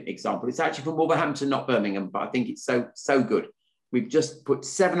brilliant example. It's actually from Wolverhampton, not Birmingham, but I think it's so good. We've just put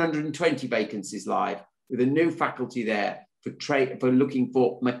 720 vacancies live with a new faculty there for looking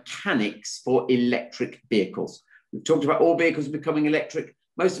for mechanics for electric vehicles. We've talked about all vehicles becoming electric.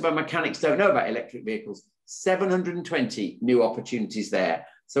 Most of our mechanics don't know about electric vehicles. 720 new opportunities there.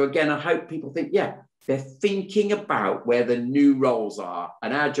 So again, I hope people think, yeah, they're thinking about where the new roles are.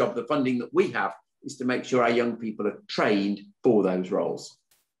 And our job, the funding that we have, is to make sure our young people are trained for those roles.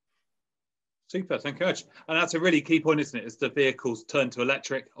 Super, thank you much. And that's a really key point, isn't it? As the vehicles turn to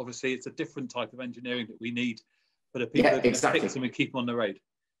electric, obviously it's a different type of engineering that we need for the people that fix them and keep them on the road.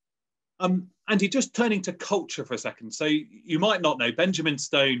 Andy, just turning to culture for a second. So you might not know Benjamin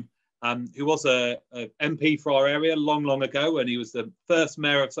Stone, who was a MP for our area long ago, and he was the first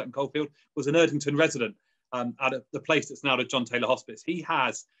mayor of Sutton Coldfield, was an Erdington resident at the place that's now the John Taylor Hospice. He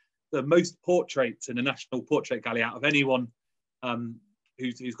has the most portraits in the National Portrait Gallery out of anyone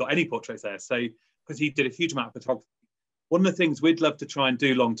who's got any portraits there. So, because he did a huge amount of photography. One of the things we'd love to try and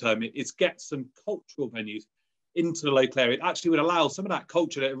do long term is get some cultural venues into the local area. It actually would allow some of that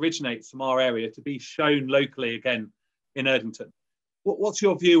culture that originates from our area to be shown locally again in Erdington. What's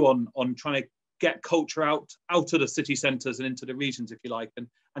your view on trying to get culture out of the city centres and into the regions, if you like, and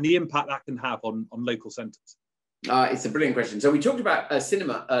the impact that can have on local centres? It's a brilliant question. So we talked about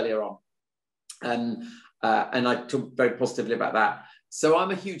cinema earlier on, and I talked very positively about that. So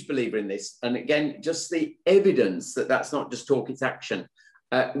I'm a huge believer in this. And again, just the evidence that that's not just talk, it's action.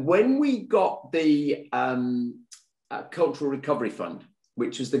 When we got the Cultural Recovery Fund,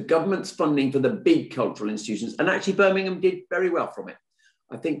 which was the government's funding for the big cultural institutions, and actually Birmingham did very well from it.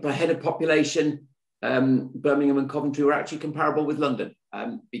 I think per head of population, Birmingham and Coventry were actually comparable with London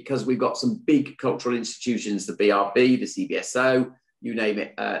because we've got some big cultural institutions, the BRB, the CBSO, you name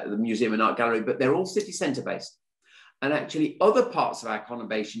it, the Museum and Art Gallery, but they're all city centre based. And actually other parts of our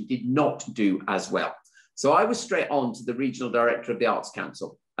conurbation did not do as well. So I was straight on to the regional director of the Arts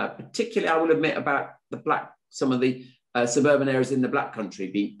Council, particularly I will admit about some of the suburban areas in the Black Country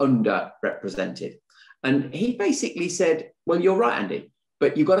being underrepresented. And he basically said, well, you're right, Andy,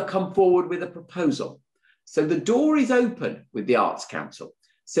 but you've got to come forward with a proposal. So the door is open with the Arts Council.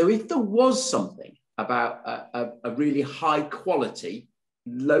 So if there was something about a really high quality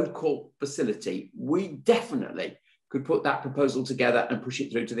local facility, we definitely could put that proposal together and push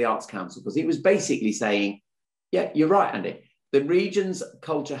it through to the Arts Council, because he was basically saying, yeah, you're right, Andy. The region's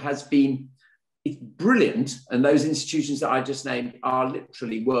culture has been, it's brilliant. And those institutions that I just named are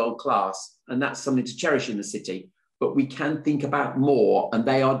literally world class. And that's something to cherish in the city. But we can think about more. And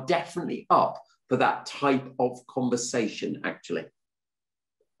they are definitely up for that type of conversation, actually.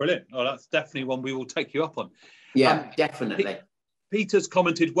 Brilliant. Oh, that's definitely one we will take you up on. Yeah, definitely. Peter's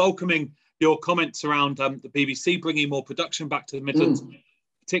commented, welcoming your comments around the BBC bringing more production back to the Midlands,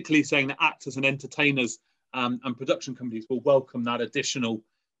 particularly saying that actors and entertainers and production companies will welcome that additional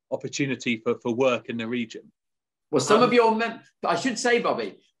opportunity for work in the region. Well, some of your men, I should say,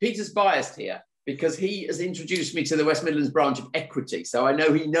 Bobby, Peter's biased here because he has introduced me to the West Midlands branch of Equity. So I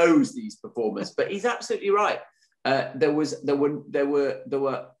know he knows these performers, but he's absolutely right. There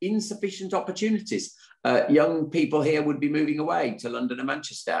were insufficient opportunities. Young people here would be moving away to London and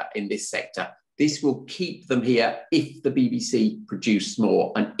Manchester in this sector. This will keep them here if the BBC produce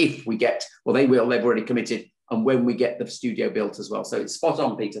more, and if we get, well, they will, they've already committed, and when we get the studio built as well. So it's spot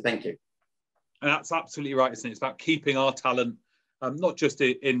on, Peter. Thank you. And that's absolutely right, isn't it? It's about keeping our talent, not just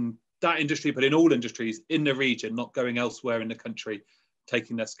in that industry, but in all industries in the region, not going elsewhere in the country,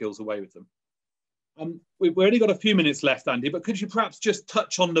 taking their skills away with them. We've only got a few minutes left, Andy, but could you perhaps just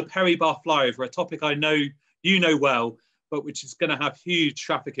touch on the Perry Bar flyover, a topic I know you know well, but which is going to have huge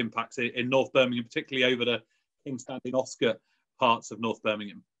traffic impacts in North Birmingham, particularly over the King's Standing Oscar parts of North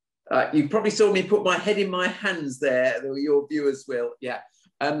Birmingham? You probably saw me put my head in my hands there, your viewers will. Yeah.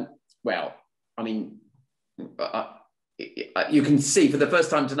 Well, I mean, you can see for the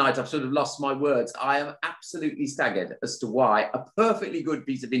first time tonight, I've sort of lost my words. I am absolutely staggered as to why a perfectly good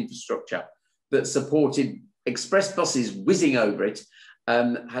piece of infrastructure that supported express buses whizzing over it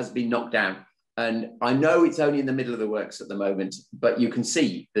has been knocked down. And I know it's only in the middle of the works at the moment, but you can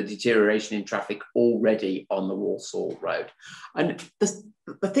see the deterioration in traffic already on the Walsall Road. And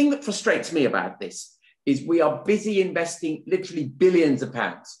the thing that frustrates me about this is we are busy investing literally billions of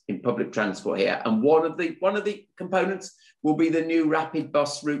pounds in public transport here. And one of the components will be the new rapid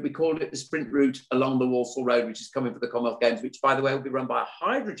bus route. We call it the sprint route along the Walsall Road, which is coming for the Commonwealth Games, which, by the way, will be run by a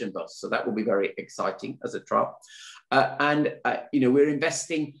hydrogen bus. So that will be very exciting as a trial. We're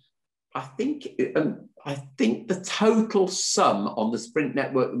investing, I think the total sum on the sprint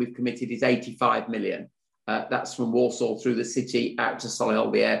network that we've committed is 85 million. That's from Walsall through the city out to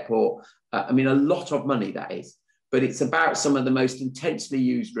Solihull, the airport. I mean, a lot of money that is, but it's about some of the most intensely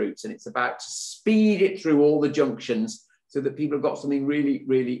used routes, and it's about to speed it through all the junctions so that people have got something really,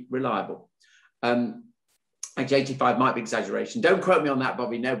 really reliable. Actually, 85 might be exaggeration. Don't quote me on that,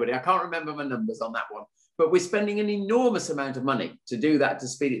 Bobby, nobody. I can't remember my numbers on that one. But we're spending an enormous amount of money to do that, to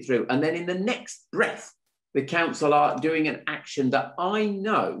speed it through. And then in the next breath, the council are doing an action that I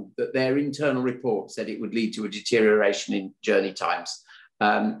know that their internal report said it would lead to a deterioration in journey times.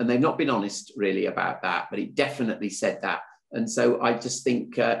 And they've not been honest really about that, but it definitely said that. And so I just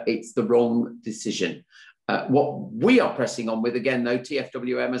think it's the wrong decision. What we are pressing on with, again, though,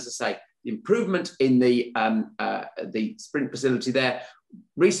 TFWM, as I say, the improvement in the sprint facility there.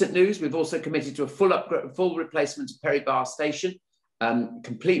 Recent news, we've also committed to a full replacement of Perry Bar Station,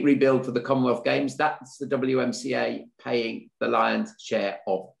 complete rebuild for the Commonwealth Games. That's the WMCA paying the lion's share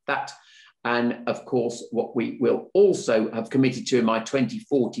of that. And of course, what we will also have committed to in my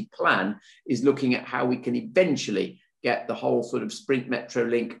 2040 plan is looking at how we can eventually get the whole sort of sprint metro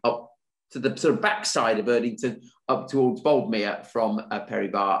link up to the sort of backside of Erdington, up towards Boldmere from Perry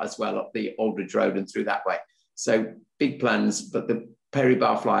Bar as well, up the Aldridge Road and through that way. So big plans, but the Perry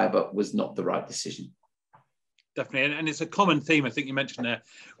Bar flyover was not the right decision. Definitely, and it's a common theme, I think you mentioned there,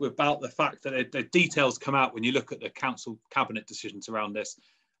 about the fact that the details come out when you look at the council cabinet decisions around this.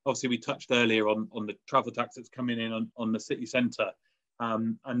 Obviously, we touched earlier on the travel tax that's coming in on the city centre,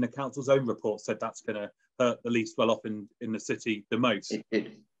 and the council's own report said that's going to hurt the least well off in the city the most. It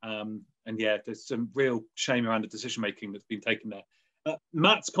did. And yeah, there's some real shame around the decision making that's been taken there.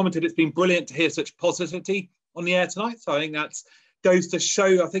 Matt's commented it's been brilliant to hear such positivity on the air tonight. So I think that goes to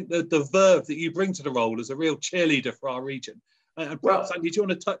show, I think, the verve that you bring to the role as a real cheerleader for our region. And perhaps, Andy, do you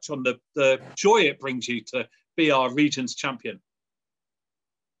want to touch on the joy it brings you to be our region's champion?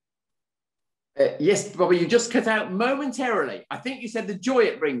 Yes, Bobby, you just cut out momentarily. I think you said the joy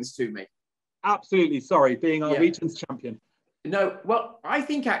it brings to me. Absolutely, sorry, being our region's champion. No, well, I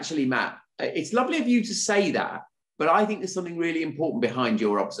think actually, Matt, it's lovely of you to say that, but I think there's something really important behind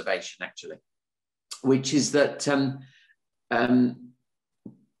your observation, actually. which is that I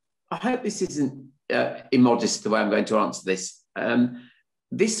hope this isn't immodest the way I'm going to answer this.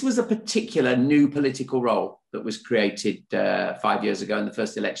 This was a particular new political role that was created 5 years ago, and the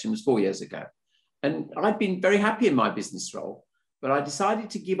first election was 4 years ago. And I'd been very happy in my business role, but I decided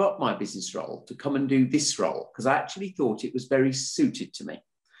to give up my business role to come and do this role because I actually thought it was very suited to me.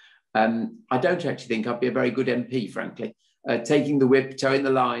 I don't actually think I'd be a very good MP, frankly, taking the whip, towing the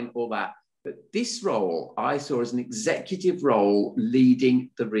line, all that. But this role I saw as an executive role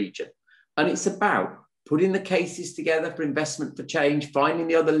leading the region. And it's about putting the cases together for investment for change, finding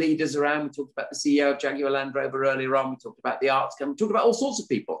the other leaders around. We talked about the CEO of Jaguar Land Rover earlier on. We talked about the arts. We talked about all sorts of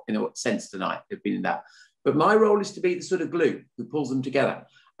people in a sense tonight who've been in that. But my role is to be the sort of glue who pulls them together.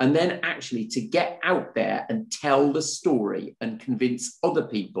 And then actually to get out there and tell the story and convince other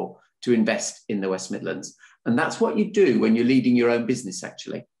people to invest in the West Midlands. And that's what you do when you're leading your own business,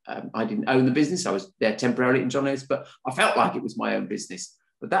 actually. I didn't own the business. I was there temporarily in John Lewis, but I felt like it was my own business.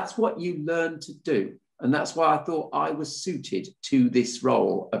 But that's what you learn to do. And that's why I thought I was suited to this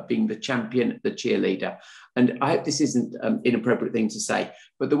role of being the champion, the cheerleader. And I hope this isn't an inappropriate thing to say,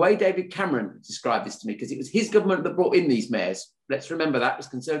 but the way David Cameron described this to me, because it was his government that brought in these mayors. Let's remember that it was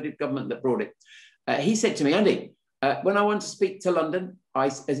Conservative government that brought it. He said to me, Andy, when I want to speak to London,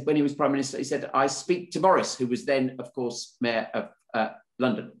 when he was Prime Minister, he said, I speak to Boris, who was then, of course, Mayor of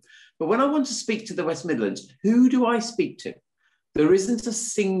London. But when I want to speak to the West Midlands, who do I speak to? There isn't a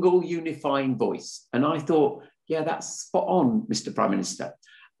single unifying voice. And I thought, yeah, that's spot on, Mr. Prime Minister.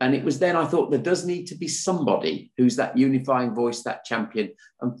 And it was then I thought there does need to be somebody who's that unifying voice, that champion.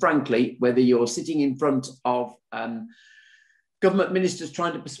 And frankly, whether you're sitting in front of government ministers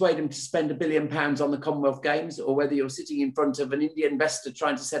trying to persuade them to spend £1 billion on the Commonwealth Games, or whether you're sitting in front of an Indian investor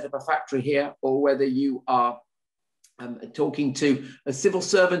trying to set up a factory here, or whether you are talking to a civil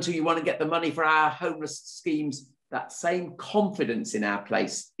servant who you want to get the money for our homeless schemes, that same confidence in our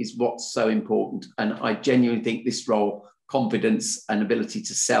place is what's so important. And I genuinely think this role, confidence and ability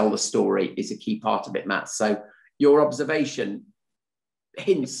to sell the story, is a key part of it, Matt. So your observation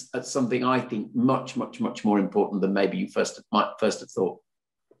hints at something I think much, much, much more important than maybe you might first have thought.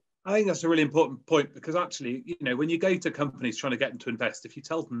 I think that's a really important point, because actually, you know, when you go to companies trying to get them to invest, if you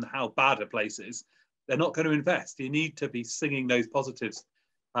tell them how bad a place is, they're not going to invest. You need to be singing those positives,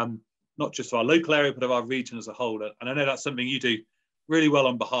 not just for our local area, but of our region as a whole. And I know that's something you do really well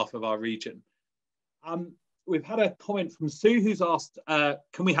on behalf of our region. We've had a comment from Sue, who's asked,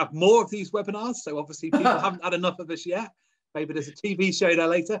 can we have more of these webinars? So obviously people haven't had enough of us yet. Maybe there's a TV show there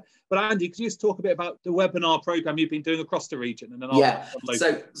later. But Andy, could you just talk a bit about the webinar program you've been doing across the region? And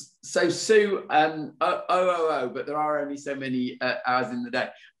then so Sue, but there are only so many hours in the day.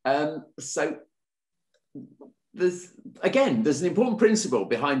 So there's an important principle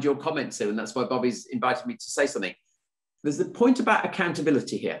behind your comment, Sue, and that's why Bobby's invited me to say something. There's the point about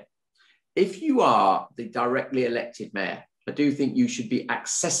accountability here. If you are the directly elected mayor, I do think you should be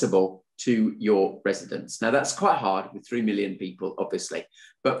accessible to your residents. Now, that's quite hard with 3 million people, obviously.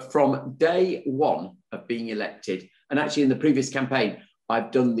 But from day one of being elected, and actually in the previous campaign,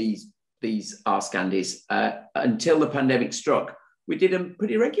 I've done these Ask Andys until the pandemic struck. We did them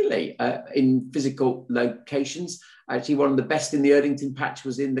pretty regularly in physical locations. Actually, one of the best in the Erdington patch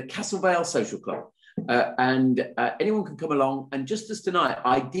was in the Castlevale Social Club. Anyone can come along. And just as tonight,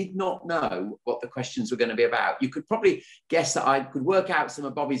 I did not know what the questions were going to be about. You could probably guess that I could work out some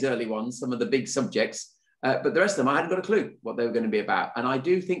of Bobby's early ones, some of the big subjects, but the rest of them, I hadn't got a clue what they were going to be about. And I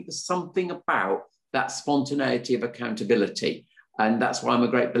do think there's something about that spontaneity of accountability. And that's why I'm a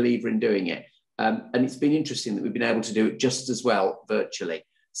great believer in doing it. And it's been interesting that we've been able to do it just as well virtually.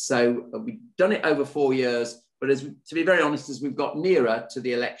 So we've done it over 4 years. But to be very honest, as we've got nearer to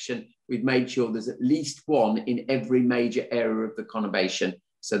the election, we've made sure there's at least one in every major area of the conurbation,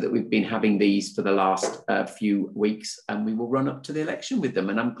 so that we've been having these for the last few weeks, and we will run up to the election with them.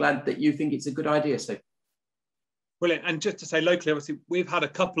 And I'm glad that you think it's a good idea. So brilliant. And just to say locally, obviously, we've had a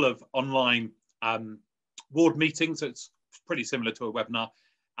couple of online ward meetings, so it's pretty similar to a webinar,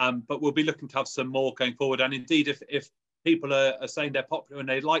 but we'll be looking to have some more going forward. And indeed, if people are saying they're popular and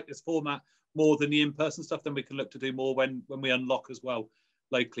they like this format more than the in-person stuff, then we can look to do more when we unlock as well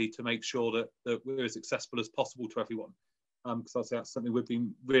locally, to make sure that we're as accessible as possible to everyone. Because I'd say that's something we've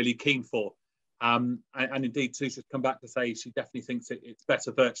been really keen for. And indeed, Sue's come back to say she definitely thinks it's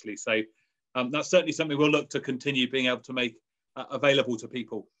better virtually. So that's certainly something we'll look to continue being able to make available to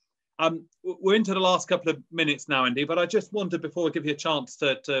people. We're into the last couple of minutes now, Andy, but I just wanted, before I give you a chance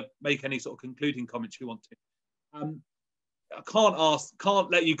to make any sort of concluding comments you want to. I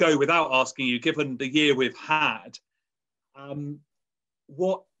can't let you go without asking you, given the year we've had,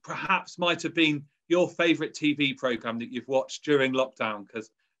 what perhaps might have been your favourite TV programme that you've watched during lockdown,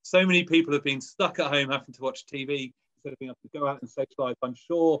 because so many people have been stuck at home having to watch TV instead of being able to go out and socialise. I'm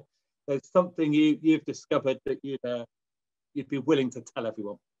sure there's something you've discovered that you'd be willing to tell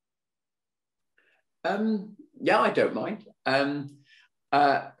everyone. Yeah, I don't mind.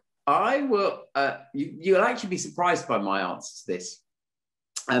 I will. You'll actually be surprised by my answer to this.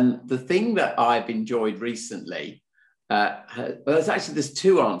 The thing that I've enjoyed recently, there's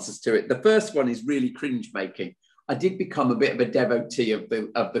two answers to it. The first one is really cringe-making. I did become a bit of a devotee of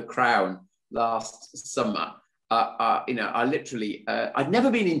the Crown last summer. I literally, I'd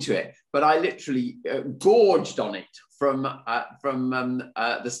never been into it, but I literally gorged on it from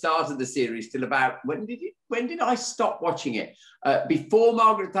the start of the series till about, when did I stop watching it? Before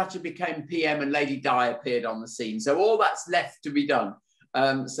Margaret Thatcher became PM and Lady Di appeared on the scene. So all that's left to be done.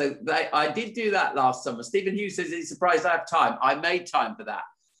 I did do that last summer. Stephen Hughes says he's surprised I have time. I made time for that.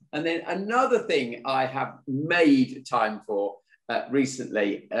 And then another thing I have made time for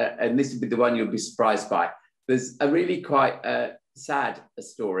recently, and this will be the one you'll be surprised by. There's a really quite sad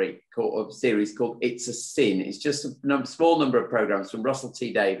series called It's a Sin. It's just a small number of programs from Russell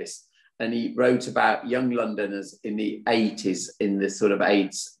T Davies. And he wrote about young Londoners in the 80s in the sort of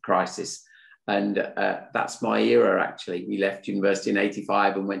AIDS crisis. And that's my era, actually. We left university in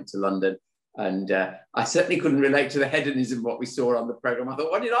 85 and went to London. And I certainly couldn't relate to the hedonism of what we saw on the programme. I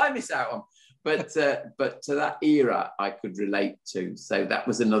thought, what did I miss out on? But to that era, I could relate to. So that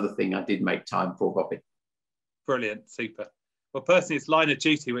was another thing I did make time for, Bobby. Brilliant, super. Well, personally, it's Line of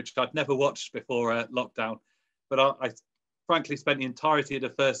Duty, which I'd never watched before lockdown. But I frankly spent the entirety of the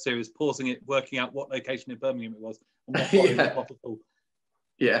first series pausing it, working out what location in Birmingham it was. And what possible.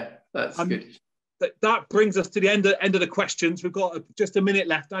 Yeah, that's good. That brings us to the end of the questions. We've got just a minute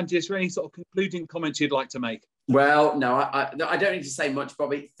left. Andy, is there any sort of concluding comments you'd like to make? Well, no, I don't need to say much,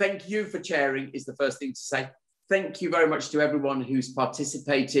 Bobby. Thank you for chairing is the first thing to say. Thank you very much to everyone who's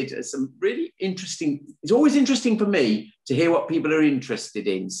participated. Some really interesting, it's always interesting for me to hear what people are interested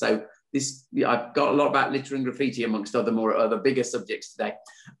in. So I've got a lot about litter and graffiti amongst other bigger subjects today.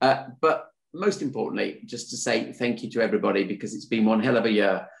 But most importantly, just to say thank you to everybody, because it's been one hell of a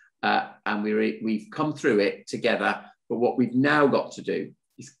year. And we've come through it together. But what we've now got to do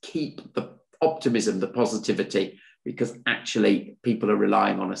is keep the optimism, the positivity, because actually people are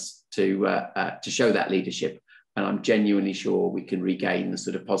relying on us to show that leadership. And I'm genuinely sure we can regain the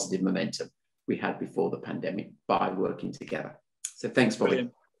sort of positive momentum we had before the pandemic by working together. So thanks, Bobby.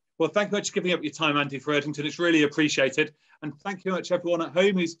 Brilliant. Well, thank you very much for giving up your time, Andy, for Erdington. It's really appreciated. And thank you very much, everyone at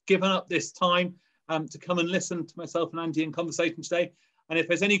home who's given up this time to come and listen to myself and Andy in conversation today. And if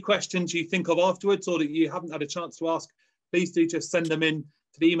there's any questions you think of afterwards or that you haven't had a chance to ask, please do just send them in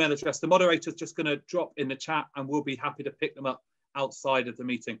to the email address. The moderator's just going to drop in the chat and we'll be happy to pick them up outside of the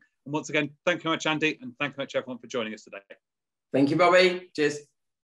meeting. And once again, thank you very much, Andy, and thank you very much, everyone, for joining us today. Thank you, Bobby. Cheers.